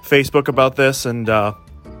Facebook about this, and I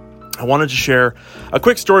wanted to share a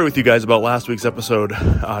quick story with you guys about last week's episode,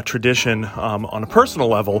 Tradition, on a personal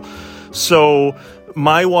level. So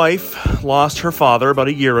my wife lost her father about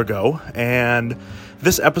a year ago, and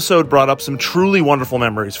this episode brought up some truly wonderful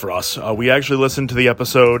memories for us. We actually listened to the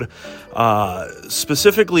episode.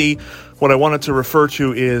 Specifically, what I wanted to refer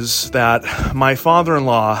to is that my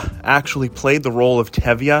father-in-law actually played the role of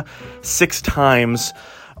Tevye 6 times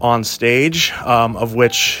on stage, of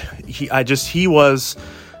which he was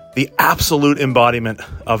the absolute embodiment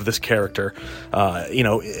of this character.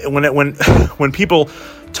 When people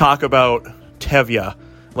talk about Tevye,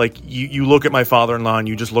 like you look at my father-in-law and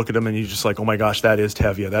you just look at him and you just like, oh my gosh, that is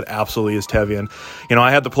Tevye. That absolutely is Tevye. And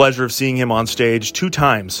I had the pleasure of seeing him on stage 2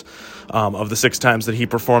 times of the 6 times that he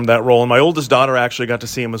performed that role. And my oldest daughter actually got to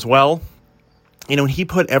see him as well. And he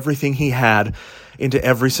put everything he had into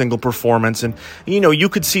every single performance. And you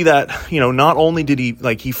could see that, not only did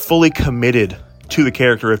he fully committed to the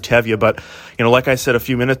character of Tevye, but like I said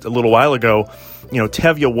a little while ago,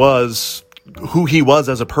 Tevye was who he was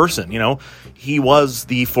as a person. He was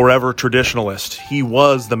the forever traditionalist. He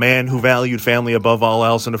was the man who valued family above all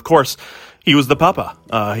else, and of course, he was the papa.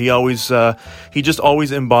 He just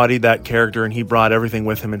always embodied that character, and he brought everything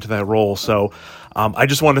with him into that role. So I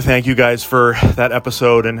just want to thank you guys for that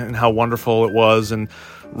episode and how wonderful it was, and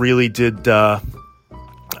really did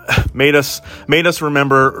made us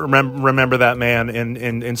remember that man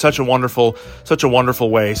in such a wonderful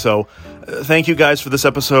way. So thank you guys for this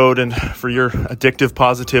episode and for your addictive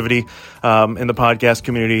positivity in the podcast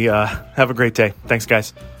community. Have a great day. Thanks,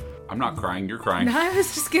 guys. I'm not crying, you're crying. No, I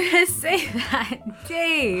was just gonna say that,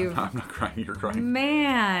 Dave. I'm not crying, you're crying.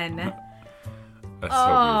 Man. That's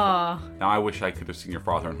so beautiful. Now I wish I could have seen your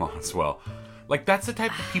father-in-law as well. Like, that's the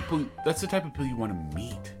type of people. That's the type of people you want to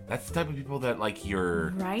meet. That's the type of people that like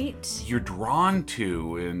you're drawn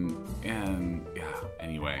to, and yeah.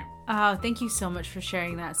 Anyway. Oh, thank you so much for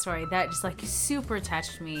sharing that story. That just like super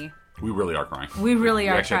touched me. We really are crying. We really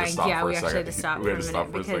are crying. Yeah, we actually had to stop for a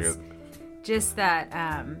minute because just that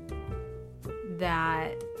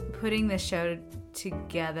that putting the show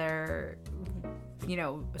together, you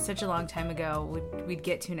know, such a long time ago, we'd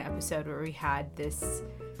get to an episode where we had this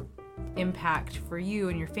impact for you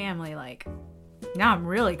and your family. Like, now I'm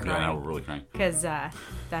really crying. Yeah, now we're really crying. Because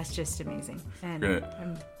that's just amazing. And we're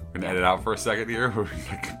gonna edit out for a second here, or we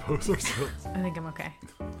can compose ourselves. I think I'm okay.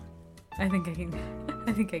 I think I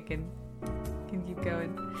can keep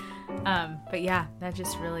going. But yeah, that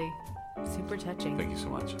just really super touching. Thank you so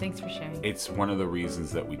much. Thanks for sharing. It's one of the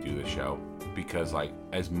reasons that we do the show, because like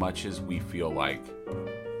as much as we feel like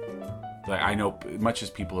I know much as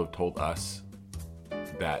people have told us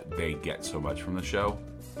that they get so much from the show.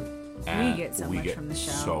 And we get so much from the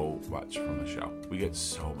show. So much from the show. We get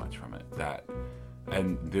so much from it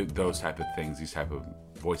those type of things, these type of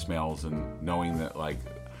voicemails, and knowing that like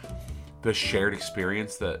the shared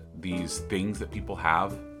experience that these things that people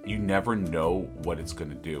have, you never know what it's going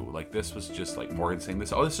to do. Like this was just like Morgan saying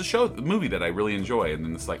this. Oh, this is a movie that I really enjoy, and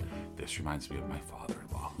then it's like this reminds me of my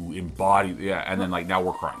father-in-law who embodied and then like now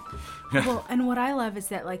we're crying. Well, and what I love is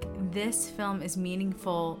that like this film is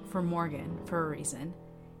meaningful for Morgan for a reason.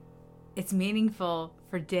 It's meaningful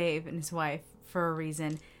for Dave and his wife for a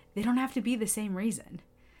reason. They don't have to be the same reason.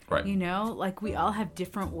 Right. You know, like we all have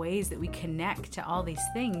different ways that we connect to all these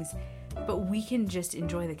things, but we can just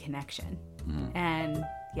enjoy the connection. Mm-hmm. And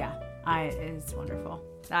yeah, it's wonderful.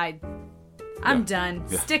 I'm done.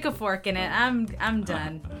 Yeah. Stick a fork in it. I'm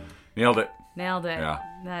done. Nailed it. Yeah.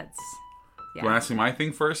 That's. Yeah. You want to ask me my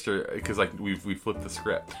thing first, or because like we flipped the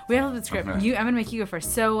script? We have the script. I'm gonna make you go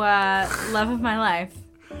first. So, love of my life.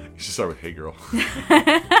 You should start with "Hey girl."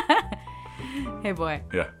 Hey boy.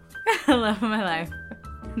 Yeah. Love of my life.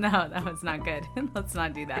 No, that was not good. Let's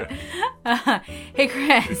not do that. Yeah. Hey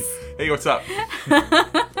Chris. Hey, what's up?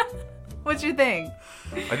 What's your thing?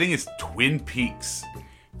 I think it's Twin Peaks.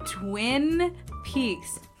 Twin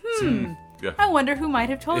Peaks. Yeah. I wonder who might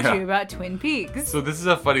have told you about Twin Peaks. So this is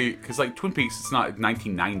a funny, because like Twin Peaks, it's not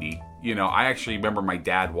 1990. You know, I actually remember my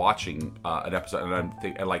dad watching an episode, and I'm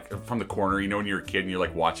thinking, like from the corner. You know, when you're a kid and you're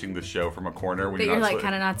like watching the show from a corner, when that you're like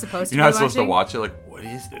kind of not supposed to. You're not supposed to watch it. Like, what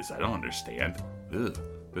is this? I don't understand. Ugh.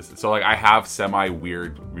 So like, I have semi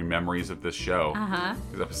weird memories of this show.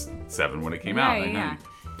 Because I was 7 when it came out. Yeah.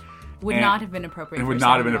 Would not have been appropriate. It would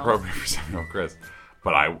not have been appropriate for 7-year-old Chris.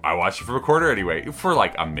 But I watched it from a corner anyway, for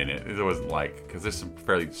like a minute. It wasn't like, because there's some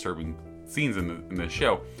fairly disturbing scenes in the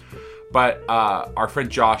show. But our friend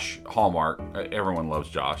Josh Hallmark, everyone loves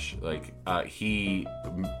Josh. Like he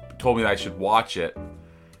told me that I should watch it,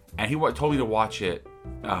 and he told me to watch it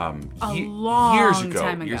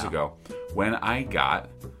years ago when I got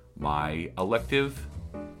my elective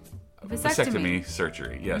vasectomy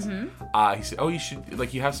surgery. Yes. Mm-hmm. He said, "Oh, you should,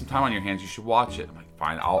 like, you have some time on your hands. You should watch it." I'm like,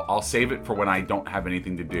 "Fine, I'll save it for when I don't have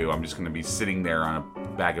anything to do. I'm just going to be sitting there on a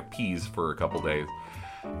bag of peas for a couple days."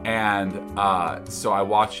 And so I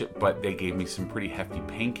watched it, but they gave me some pretty hefty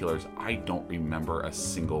painkillers. I don't remember a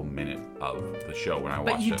single minute of the show when I watched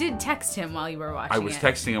it. But you did text him while you were watching it. I was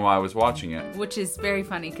texting him while I was watching it. Which is very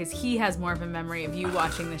funny, because he has more of a memory of you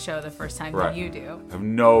watching the show the first time than you do. I have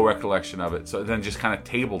no recollection of it. So then just kind of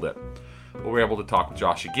tabled it. But we were able to talk with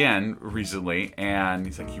Josh again recently, and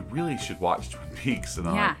he's like, "You really should watch Twin Peaks." And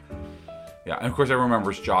I'm like, yeah, and of course everyone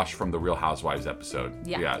remembers Josh from the Real Housewives episode.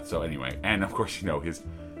 Yeah. So anyway, and of course, you know, his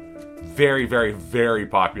very, very, very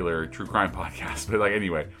popular true crime podcast. But like,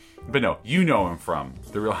 anyway, but no, you know him from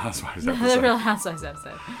the Real Housewives episode. The Real Housewives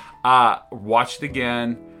episode. Watched it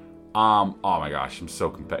again. Oh my gosh, it's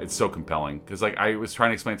so compelling, because like I was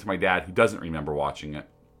trying to explain it to my dad, who doesn't remember watching it.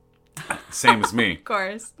 Same as me. Of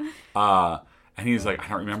course. And he's like, "I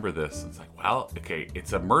don't remember this." And it's like, well, okay,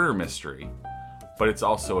 it's a murder mystery, but it's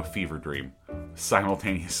also a fever dream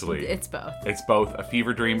simultaneously. It's both. It's both a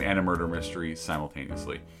fever dream and a murder mystery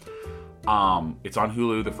simultaneously. It's on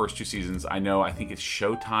Hulu, the first 2 seasons. I think it's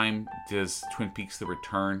Showtime does Twin Peaks: The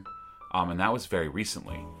Return, and that was very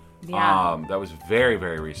recently. Yeah. That was very,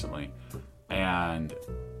 very recently. And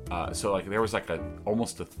so like there was like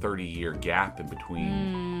almost a 30-year gap in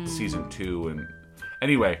between season 2 and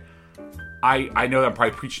anyway, I know that I'm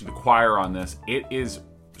probably preaching to the choir on this. It is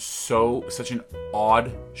such an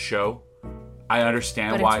odd show. I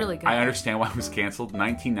understand why. Really good. I understand why it was canceled.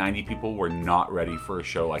 1990 people were not ready for a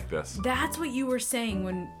show like this. That's what you were saying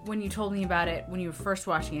when you told me about it when you were first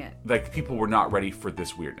watching it. Like, people were not ready for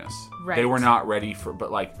this weirdness. Right. They were not ready for,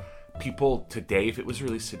 but like people today, if it was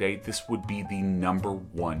released today, this would be the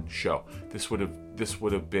 #1 show. This would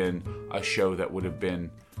have been a show that would have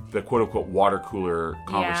been the quote unquote water cooler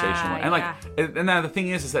conversation. And now the thing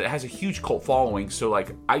is that it has a huge cult following. So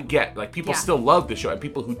like, I get like people still love the show, and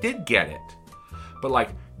people who did get it, but like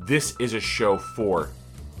this is a show for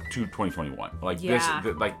 2021. Like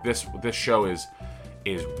this show is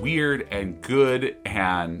weird and good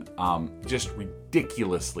and just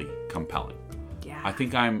ridiculously compelling. Yeah. I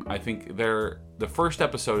think the first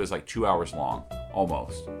episode is like 2 hours long,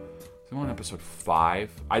 almost. I'm on episode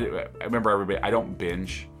 5. I remember everybody. I don't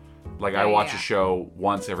binge. Like I watch a show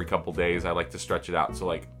once every couple days. I like to stretch it out. So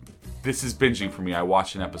like, this is binging for me. I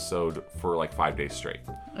watch an episode for like 5 days straight.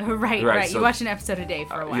 Right. So, you watch an episode a day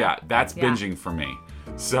for a while. Yeah, that's binging for me.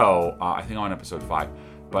 So I think I'm on episode 5.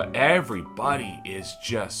 But everybody is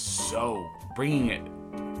just so bringing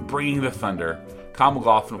the thunder. Kyle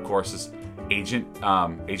MacLachlan, of course, is Agent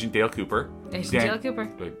Dale Cooper. Dale Cooper.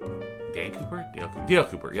 Dan Cooper? Dale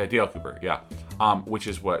Cooper. Yeah, Dale Cooper. Yeah. Which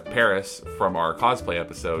is what Paris from our cosplay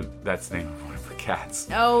episode, that's the name of one of her cats.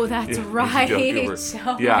 Oh, that's right. Dale Cooper.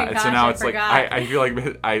 Oh yeah, my gosh, so now I it's forgot. like, I feel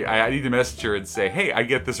like I need to message her and say, hey, I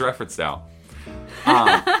get this reference now.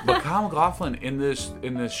 But Kyle MacLachlan in this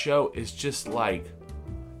show is just like,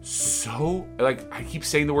 so, like, I keep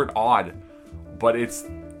saying the word odd, but it's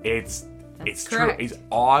true. It's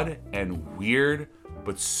odd and weird,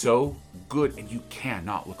 but so good, and you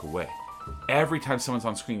cannot look away. Every time someone's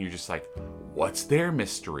on screen, you're just like, what's their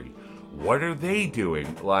mystery? What are they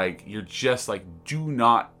doing? Like, you're just like,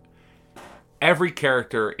 every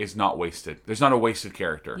character is not wasted. There's not a wasted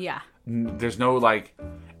character. Yeah. There's no, like,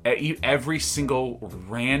 every single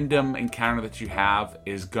random encounter that you have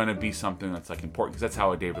is gonna be something that's like important, because that's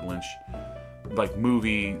how a David Lynch like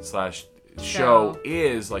movie / show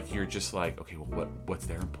is. Like, you're just like, okay, well, what's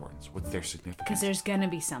their importance? What's their significance? Because there's gonna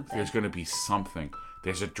be something.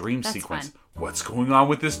 There's a dream sequence. Fun. What's going on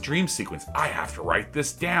with this dream sequence? I have to write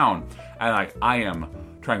this down. And like, I am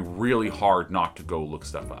trying really hard not to go look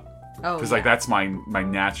stuff up. Oh, because like that's my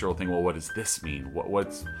natural thing. Well, what does this mean? What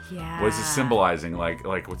is this symbolizing?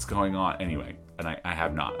 Like what's going on? Anyway, and I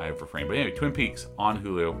have refrained. But anyway, Twin Peaks on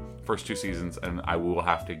Hulu, first 2 seasons, and I will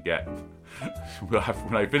have to get.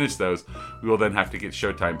 When I finish those, we will then have to get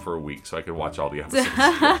Showtime for a week so I can watch all the episodes.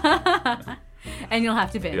 And you'll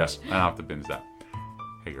have to binge. Yeah, and I'll have to binge that.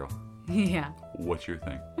 Hey, girl. Yeah. What's your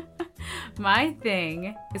thing? My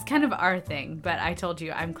thing is kind of our thing, but I told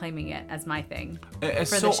you I'm claiming it as my thing. As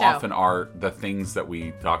for so the show. Often are the things that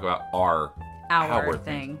we talk about are our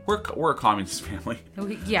thing. We're a communist family.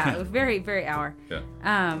 Yeah, very, very our.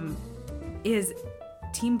 Yeah. Is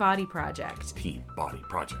Team Body Project. Team Body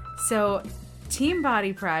Project. So, Team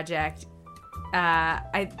Body Project,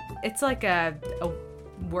 it's like a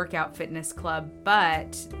workout fitness club,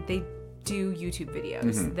 but they do YouTube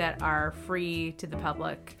videos that are free to the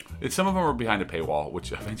public. Some of them are behind a paywall,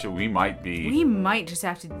 which eventually we might be. We might just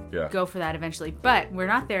have to go for that eventually, but we're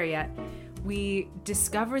not there yet. We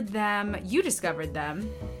discovered them, you discovered them,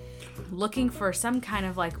 looking for some kind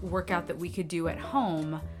of like workout that we could do at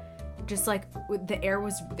home. Just like the air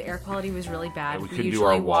quality was really bad. We usually do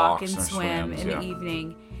our walk and walks, swim swims, in the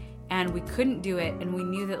evening, and we couldn't do it, and we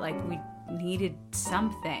knew that like we needed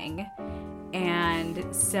something.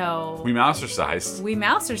 And so we mousercised,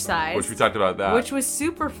 which we talked about that, which was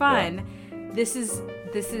super fun. Yeah. This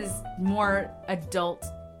is more adult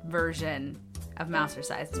version of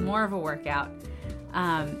mousercise. It's more of a workout,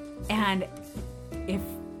 and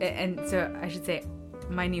so I should say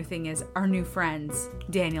my new thing is our new friends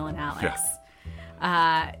Daniel and Alex.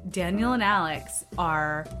 Yeah. Daniel and Alex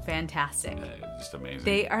are fantastic. Just amazing.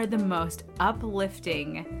 They are the most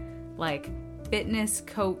uplifting, like, fitness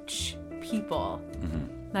coach people,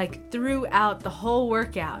 like, throughout the whole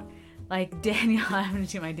workout. Like, Daniel, I'm gonna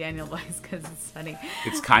do my Daniel voice because it's funny.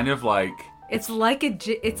 It's kind of like it's like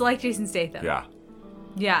Jason Statham. Yeah.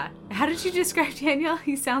 Yeah. How did you describe Daniel?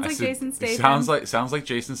 He sounds like Jason Statham. Sounds like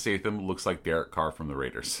Jason Statham. Looks like Derek Carr from The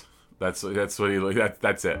Raiders. That's what he.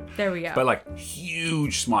 That's it. There we go. But like,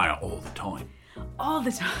 huge smile all the time. All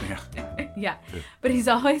the time. Yeah. Yeah. But he's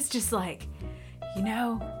always just like,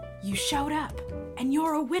 you showed up and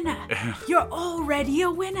you're a winner. You're already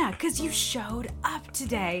a winner because you showed up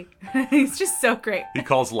today. He's just so great. He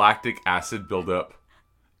calls lactic acid buildup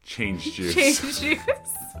change juice.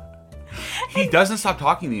 He doesn't stop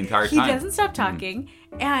talking the entire time. He doesn't stop talking.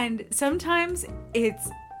 And sometimes it's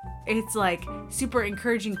like super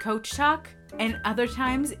encouraging coach talk. And other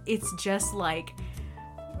times it's just like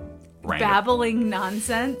random babbling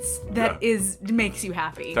nonsense that makes you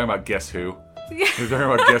happy. Talking about Guess Who. They're talking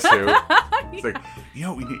about Guess Who. It's like,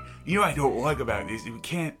 I don't like about this. We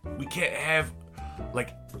can't have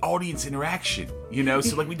like audience interaction,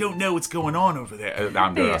 so like we don't know what's going on over there.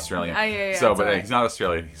 I'm not Australian. But he's not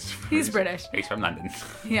Australian. He's British. He's from London.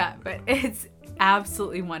 Yeah, but it's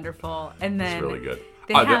absolutely wonderful. And then it's really good.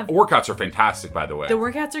 The workouts are fantastic, by the way. The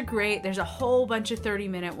workouts are great. There's a whole bunch of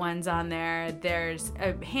 30-minute ones on there. There's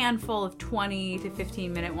a handful of 20 to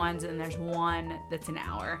 15-minute ones, and there's one that's an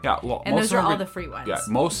hour. Yeah, well, and those are all the free ones. Yeah,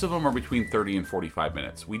 most of them are between 30 and 45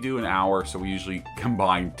 minutes. We do an hour, so we usually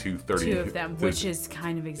combine two of them, which is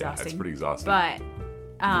kind of exhausting. Yeah, it's pretty exhausting. But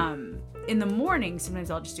in the morning,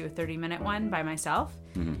 sometimes I'll just do a 30-minute one by myself,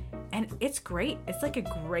 and it's great. It's like a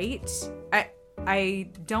great... I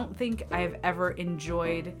don't think I've ever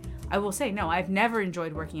enjoyed... I will say, no, I've never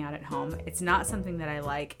enjoyed working out at home. It's not something that I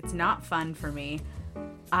like. It's not fun for me.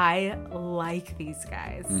 I like these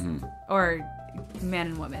guys. Or men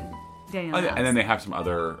and women. Daniel and then they have some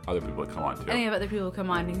other people that come on, too. And they have other people who come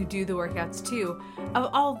on who do the workouts, too, of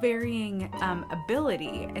all varying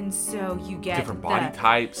ability. And so you get... different body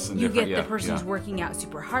types. And you get the person who's working out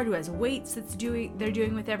super hard, who has weights they're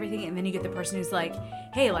doing with everything. And then you get the person who's like,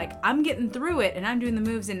 hey, like, I'm getting through it, and I'm doing the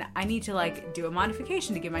moves, and I need to, like, do a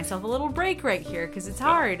modification to give myself a little break right here, because it's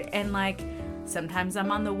hard. And, like... sometimes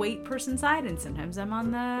I'm on the weight person side, and sometimes I'm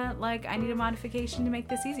on the, like, I need a modification to make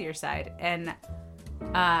this easier side. And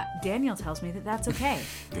Daniel tells me that that's okay.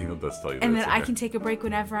 Daniel does tell you that. And that I can take a break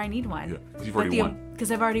whenever I need one. Yeah, you've already won.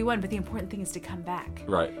 Because I've already won, but the important thing is to come back.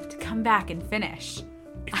 Right. To come back and finish.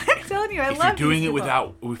 I'm telling you, I love If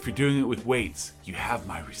you're doing it with weights, you have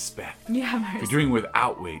my respect. You have my respect. If you're doing it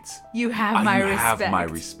without weights, you have my respect. You have my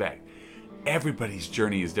respect. Everybody's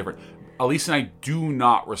journey is different. Elise and I do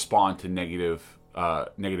not respond to negative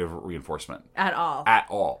reinforcement at all.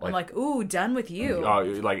 Like, I'm like, ooh, done with you.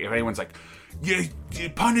 Like if anyone's like, you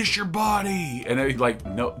punish your body, and I'm like,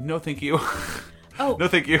 no, thank you. Oh, no,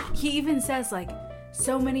 thank you. He even says like,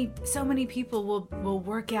 so many people will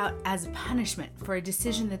work out as punishment for a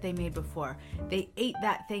decision that they made before. They ate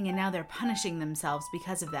that thing and now they're punishing themselves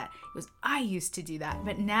because of that. It was, I used to do that,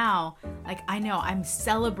 but now, like, I know I'm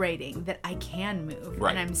celebrating that I can move,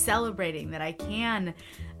 right. And I'm celebrating that I can,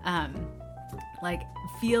 like,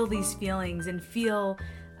 feel these feelings and feel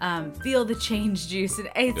the change juice, and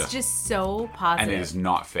it's just so positive. And it is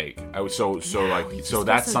not fake. So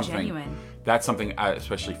that's something. Genuine. That's something,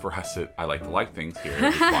 especially for us, that I like things here in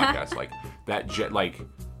this podcast. Like that, like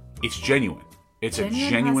it's genuine. It's a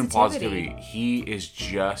genuine positivity. He is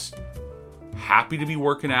just happy to be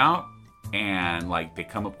working out, and like they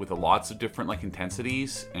come up with lots of different like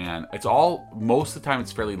intensities, and it's all, most of the time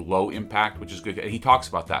it's fairly low impact, which is good. And he talks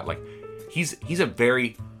about that. Like he's a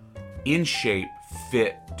very in shape,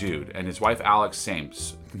 fit dude, and his wife Alex, same.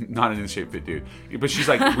 Not an in shape fit dude, but she's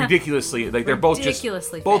like ridiculously, like they're both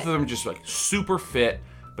both of them just like super fit.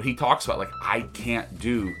 But he talks about like, I can't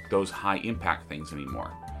do those high impact things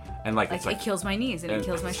anymore, and like it's like it kills my knees and it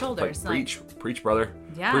kills my shoulders. Like, preach, brother.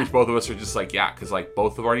 Yeah. Preach. Both of us are just like, yeah, because like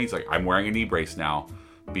both of our knees, like I'm wearing a knee brace now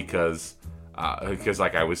because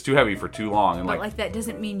like I was too heavy for too long, and but like that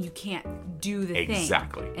doesn't mean you can't do the thing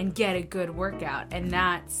and get a good workout, and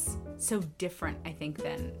that's so different, I think,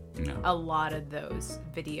 than a lot of those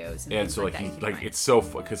videos. And so like he's like, it's so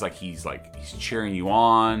because like he's cheering you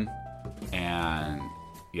on, and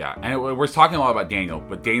and we're talking a lot about Daniel,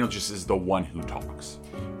 but Daniel just is the one who talks.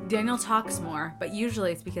 Daniel talks more, but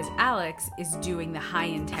usually it's because Alex is doing the high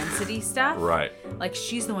intensity stuff. Right. Like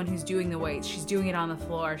she's the one who's doing the weights. She's doing it on the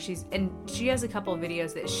floor. And she has a couple of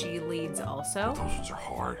videos that she leads also. Those ones are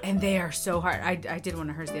hard. And they are so hard. I did one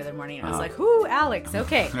of hers the other morning, and I was like, "Ooh, Alex,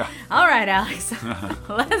 okay, all right, Alex,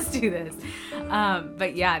 let's do this."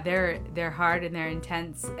 But yeah, they're hard and they're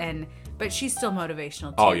intense, but she's still motivational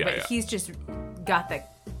too. Oh yeah. But he's just got the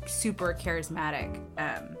super charismatic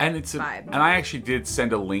and it's vibe. And I actually did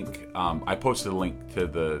send a link. I posted a link to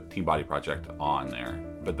the Team Body Project on there,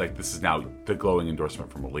 but like this is now the glowing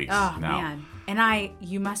endorsement from Elise. Oh man! And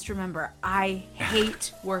you must remember, I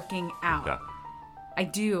hate working out. Yeah. I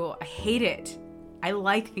do. I hate it. I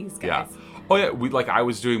like these guys. Yeah. Oh yeah. I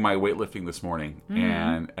was doing my weightlifting this morning,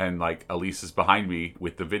 and like Elise is behind me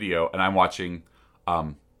with the video, and I'm watching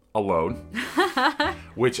Alone,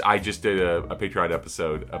 which I just did a Patreon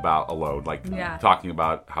episode about Alone, talking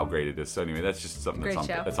about how great it is. So anyway, that's just something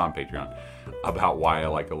that's on Patreon about why I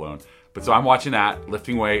like Alone. But so I'm watching that,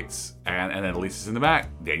 lifting weights, and then Elisa's in the back.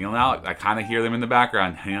 Daniel and Alex, I kind of hear them in the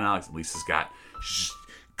background. Daniel and Alex, Elisa's she's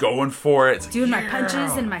going for it. It's like, doing my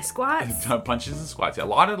punches and my squats. Punches and squats. Yeah, a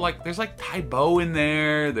lot of there's like Tai Bo in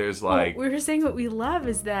there. There's like... we were saying what we love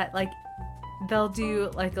is that like, they'll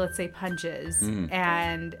do, like, let's say punches,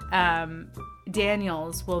 and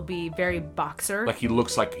Daniel's will be very boxer. Like he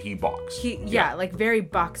looks like he boxes. Yeah, like very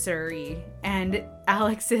boxery. And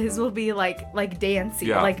Alex's will be like dancey,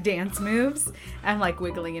 like dance moves. I'm like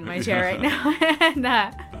wiggling in my chair right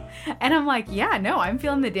now. And I'm like, yeah, no, I'm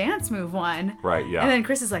feeling the dance move one. Right, yeah. And then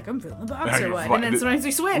Chris is like, I'm feeling the boxer one. And then sometimes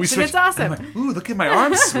we switch and it's awesome. I'm like, ooh, look at my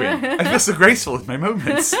arms swing. I feel so graceful with my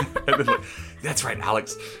movements. And then like, that's right,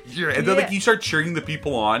 Alex. And then like you start cheering the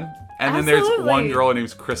people on. And then there's one girl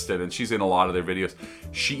named Kristen, and she's in a lot of their videos.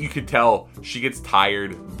 You could tell she gets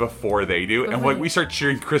tired before they do. And like we start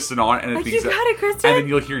cheering Kristen on, and like, you got it, Kristen. And then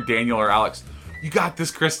you'll hear Daniel or Alex, you got this,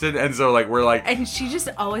 Kristen. And so like we're like, and she just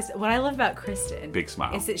always, what I love about Kristen, big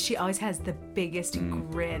smile, is that she always has the biggest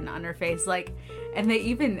grin on her face. Like, and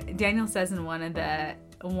Daniel says in one of the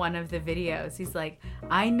videos, he's like,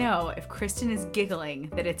 I know if Kristen is giggling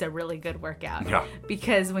that it's a really good workout. Yeah.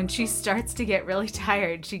 Because when she starts to get really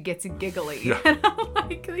tired, she gets giggly. Yeah. And I'm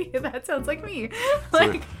like, yeah, that sounds like me.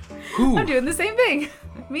 Like, I'm doing the same thing.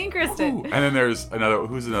 Me and Kristen. Ooh. And then there's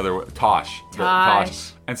who's another one? Tosh.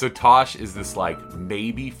 Tosh. And so Tosh is this like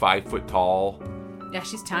maybe 5 foot tall. Yeah,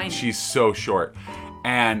 she's tiny. She's so short.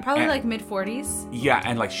 And probably like mid 40s. Yeah,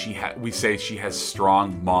 and like we say she has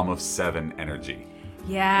strong mom of 7 energy.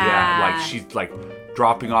 Yeah, like she's like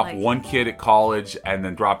dropping off one kid at college and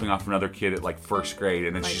then dropping off another kid at like first grade,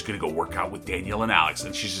 and then she's gonna go work out with Daniel and Alex,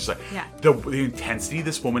 and she's just like, the intensity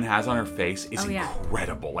this woman has on her face is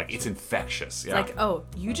incredible. Like it's infectious. Yeah. Like, oh,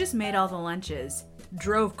 you just made all the lunches,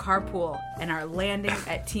 drove carpool, and are landing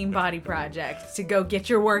at Team Body Project to go get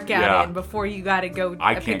your workout in before you gotta go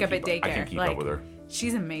pick up at daycare. I can't keep up with her.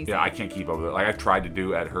 She's amazing. Yeah, I can't keep up with her. Like I tried to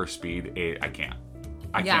do at her speed, I can't.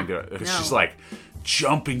 I can't do it. It's just like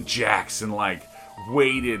jumping jacks and like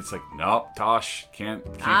weighted. It's like, nope, Tosh can't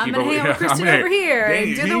keep up with you. Kristen over here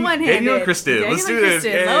and do the one-handed. Daniel and Kristen, let's do this.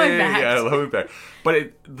 Low impact. Yeah, low impact.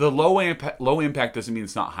 But the low impact doesn't mean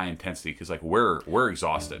it's not high intensity, because like we're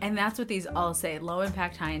exhausted. And that's what these all say: low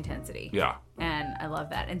impact, high intensity. Yeah. And I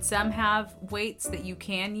love that. And some have weights that you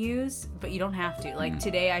can use, but you don't have to. Like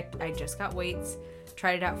today, I just got weights.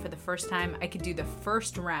 Tried it out for the first time. I could do the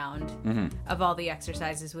first round of all the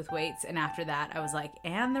exercises with weights, and after that I was like,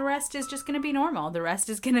 and the rest is just going to be normal. The rest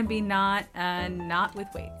is going to be not with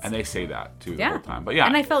weights. And they say that too the whole time. But yeah.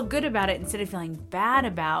 And I felt good about it instead of feeling bad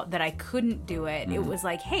about that I couldn't do it. It was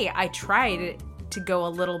like, hey, I tried to go a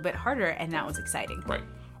little bit harder, and that was exciting. Right.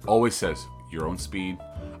 Always says your own speed.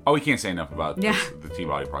 Oh, we can't say enough about the Team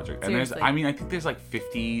Body Project. And I think there's like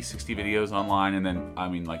 50, 60 videos online, and then,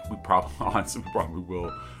 like we probably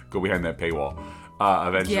will go behind that paywall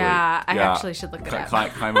eventually. Yeah, I actually should look it up.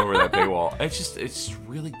 Climb over that paywall. It's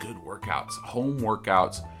really good workouts, home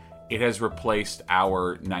workouts. It has replaced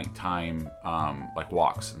our nighttime like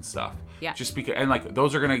walks and stuff. Yeah. Just because, and like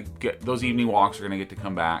those evening walks are gonna get to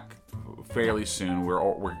come back fairly soon.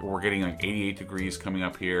 We're getting like 88 degrees coming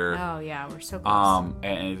up here. Oh yeah, we're so close.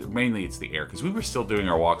 And mainly it's the air, because we were still doing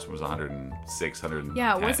our walks when it was 106, 110.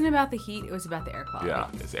 Yeah, it wasn't about the heat, it was about the air quality. Yeah,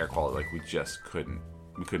 it's air quality. Like we just couldn't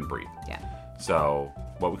breathe. Yeah. So,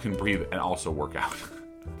 we couldn't breathe and also work out.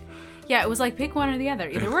 Yeah, it was like pick one or the other,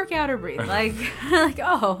 either work out or breathe. Like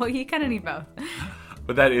oh, you kind of need both.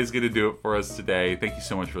 But that is going to do it for us today. Thank you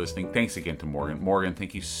so much for listening. Thanks again to Morgan. Morgan,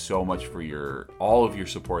 thank you so much for all of your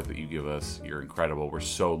support that you give us. You're incredible. We're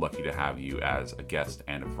so lucky to have you as a guest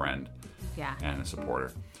and a friend. Yeah. And a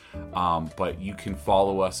supporter. But you can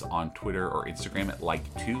follow us on Twitter or Instagram at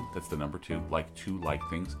like2. That's the number 2. Like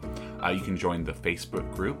things. You can join the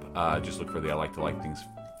Facebook group. Just look for the I Like to Like Things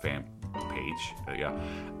fan page.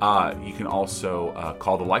 You can also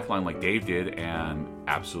call the like line like Dave did and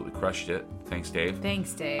absolutely crushed it. Thanks, Dave.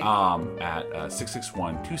 Thanks, Dave. At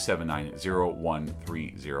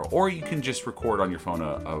 661-279-0130. Or you can just record on your phone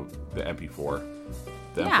the MP4.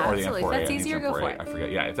 Absolutely. If that's easier, go for it. I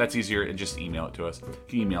forget. Yeah, if that's easier, and just email it to us. You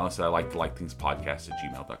can email us at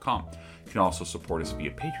ILikeToLikeThingsPodcast@gmail.com. You can also support us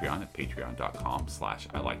via Patreon at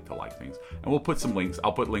patreon.com/ILikeToLikeThings. And we'll put some links.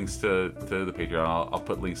 I'll put links to the Patreon. I'll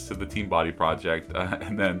put links to the Team Body Project.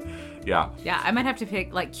 And then, Yeah, I might have to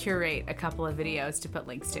curate a couple of videos to put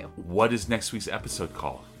links to. What is next week's episode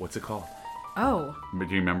called? What's it called? Oh. Do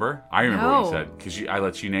you remember? I remember what you said, because I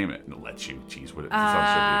let you name it. Jeez, what it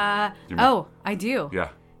sounds so good. I do. Yeah.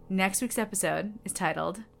 Next week's episode is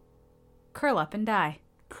titled Curl Up and Die.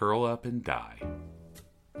 Curl Up and Die.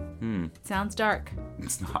 Sounds dark.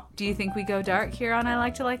 It's not. Do you think we go dark here on I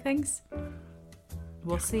Like to Like Things?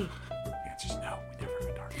 We'll see. The answer's no. We never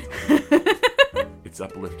go dark. It's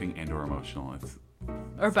uplifting and or emotional.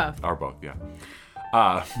 Or both. Or both, yeah.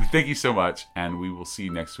 Thank you so much, and we will see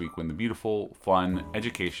you next week when the beautiful, fun,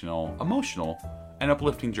 educational, emotional, an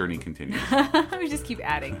uplifting journey continues. We just keep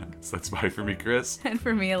adding. So that's bye for me, Chris. And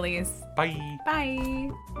for me, Elise. Bye.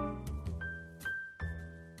 Bye.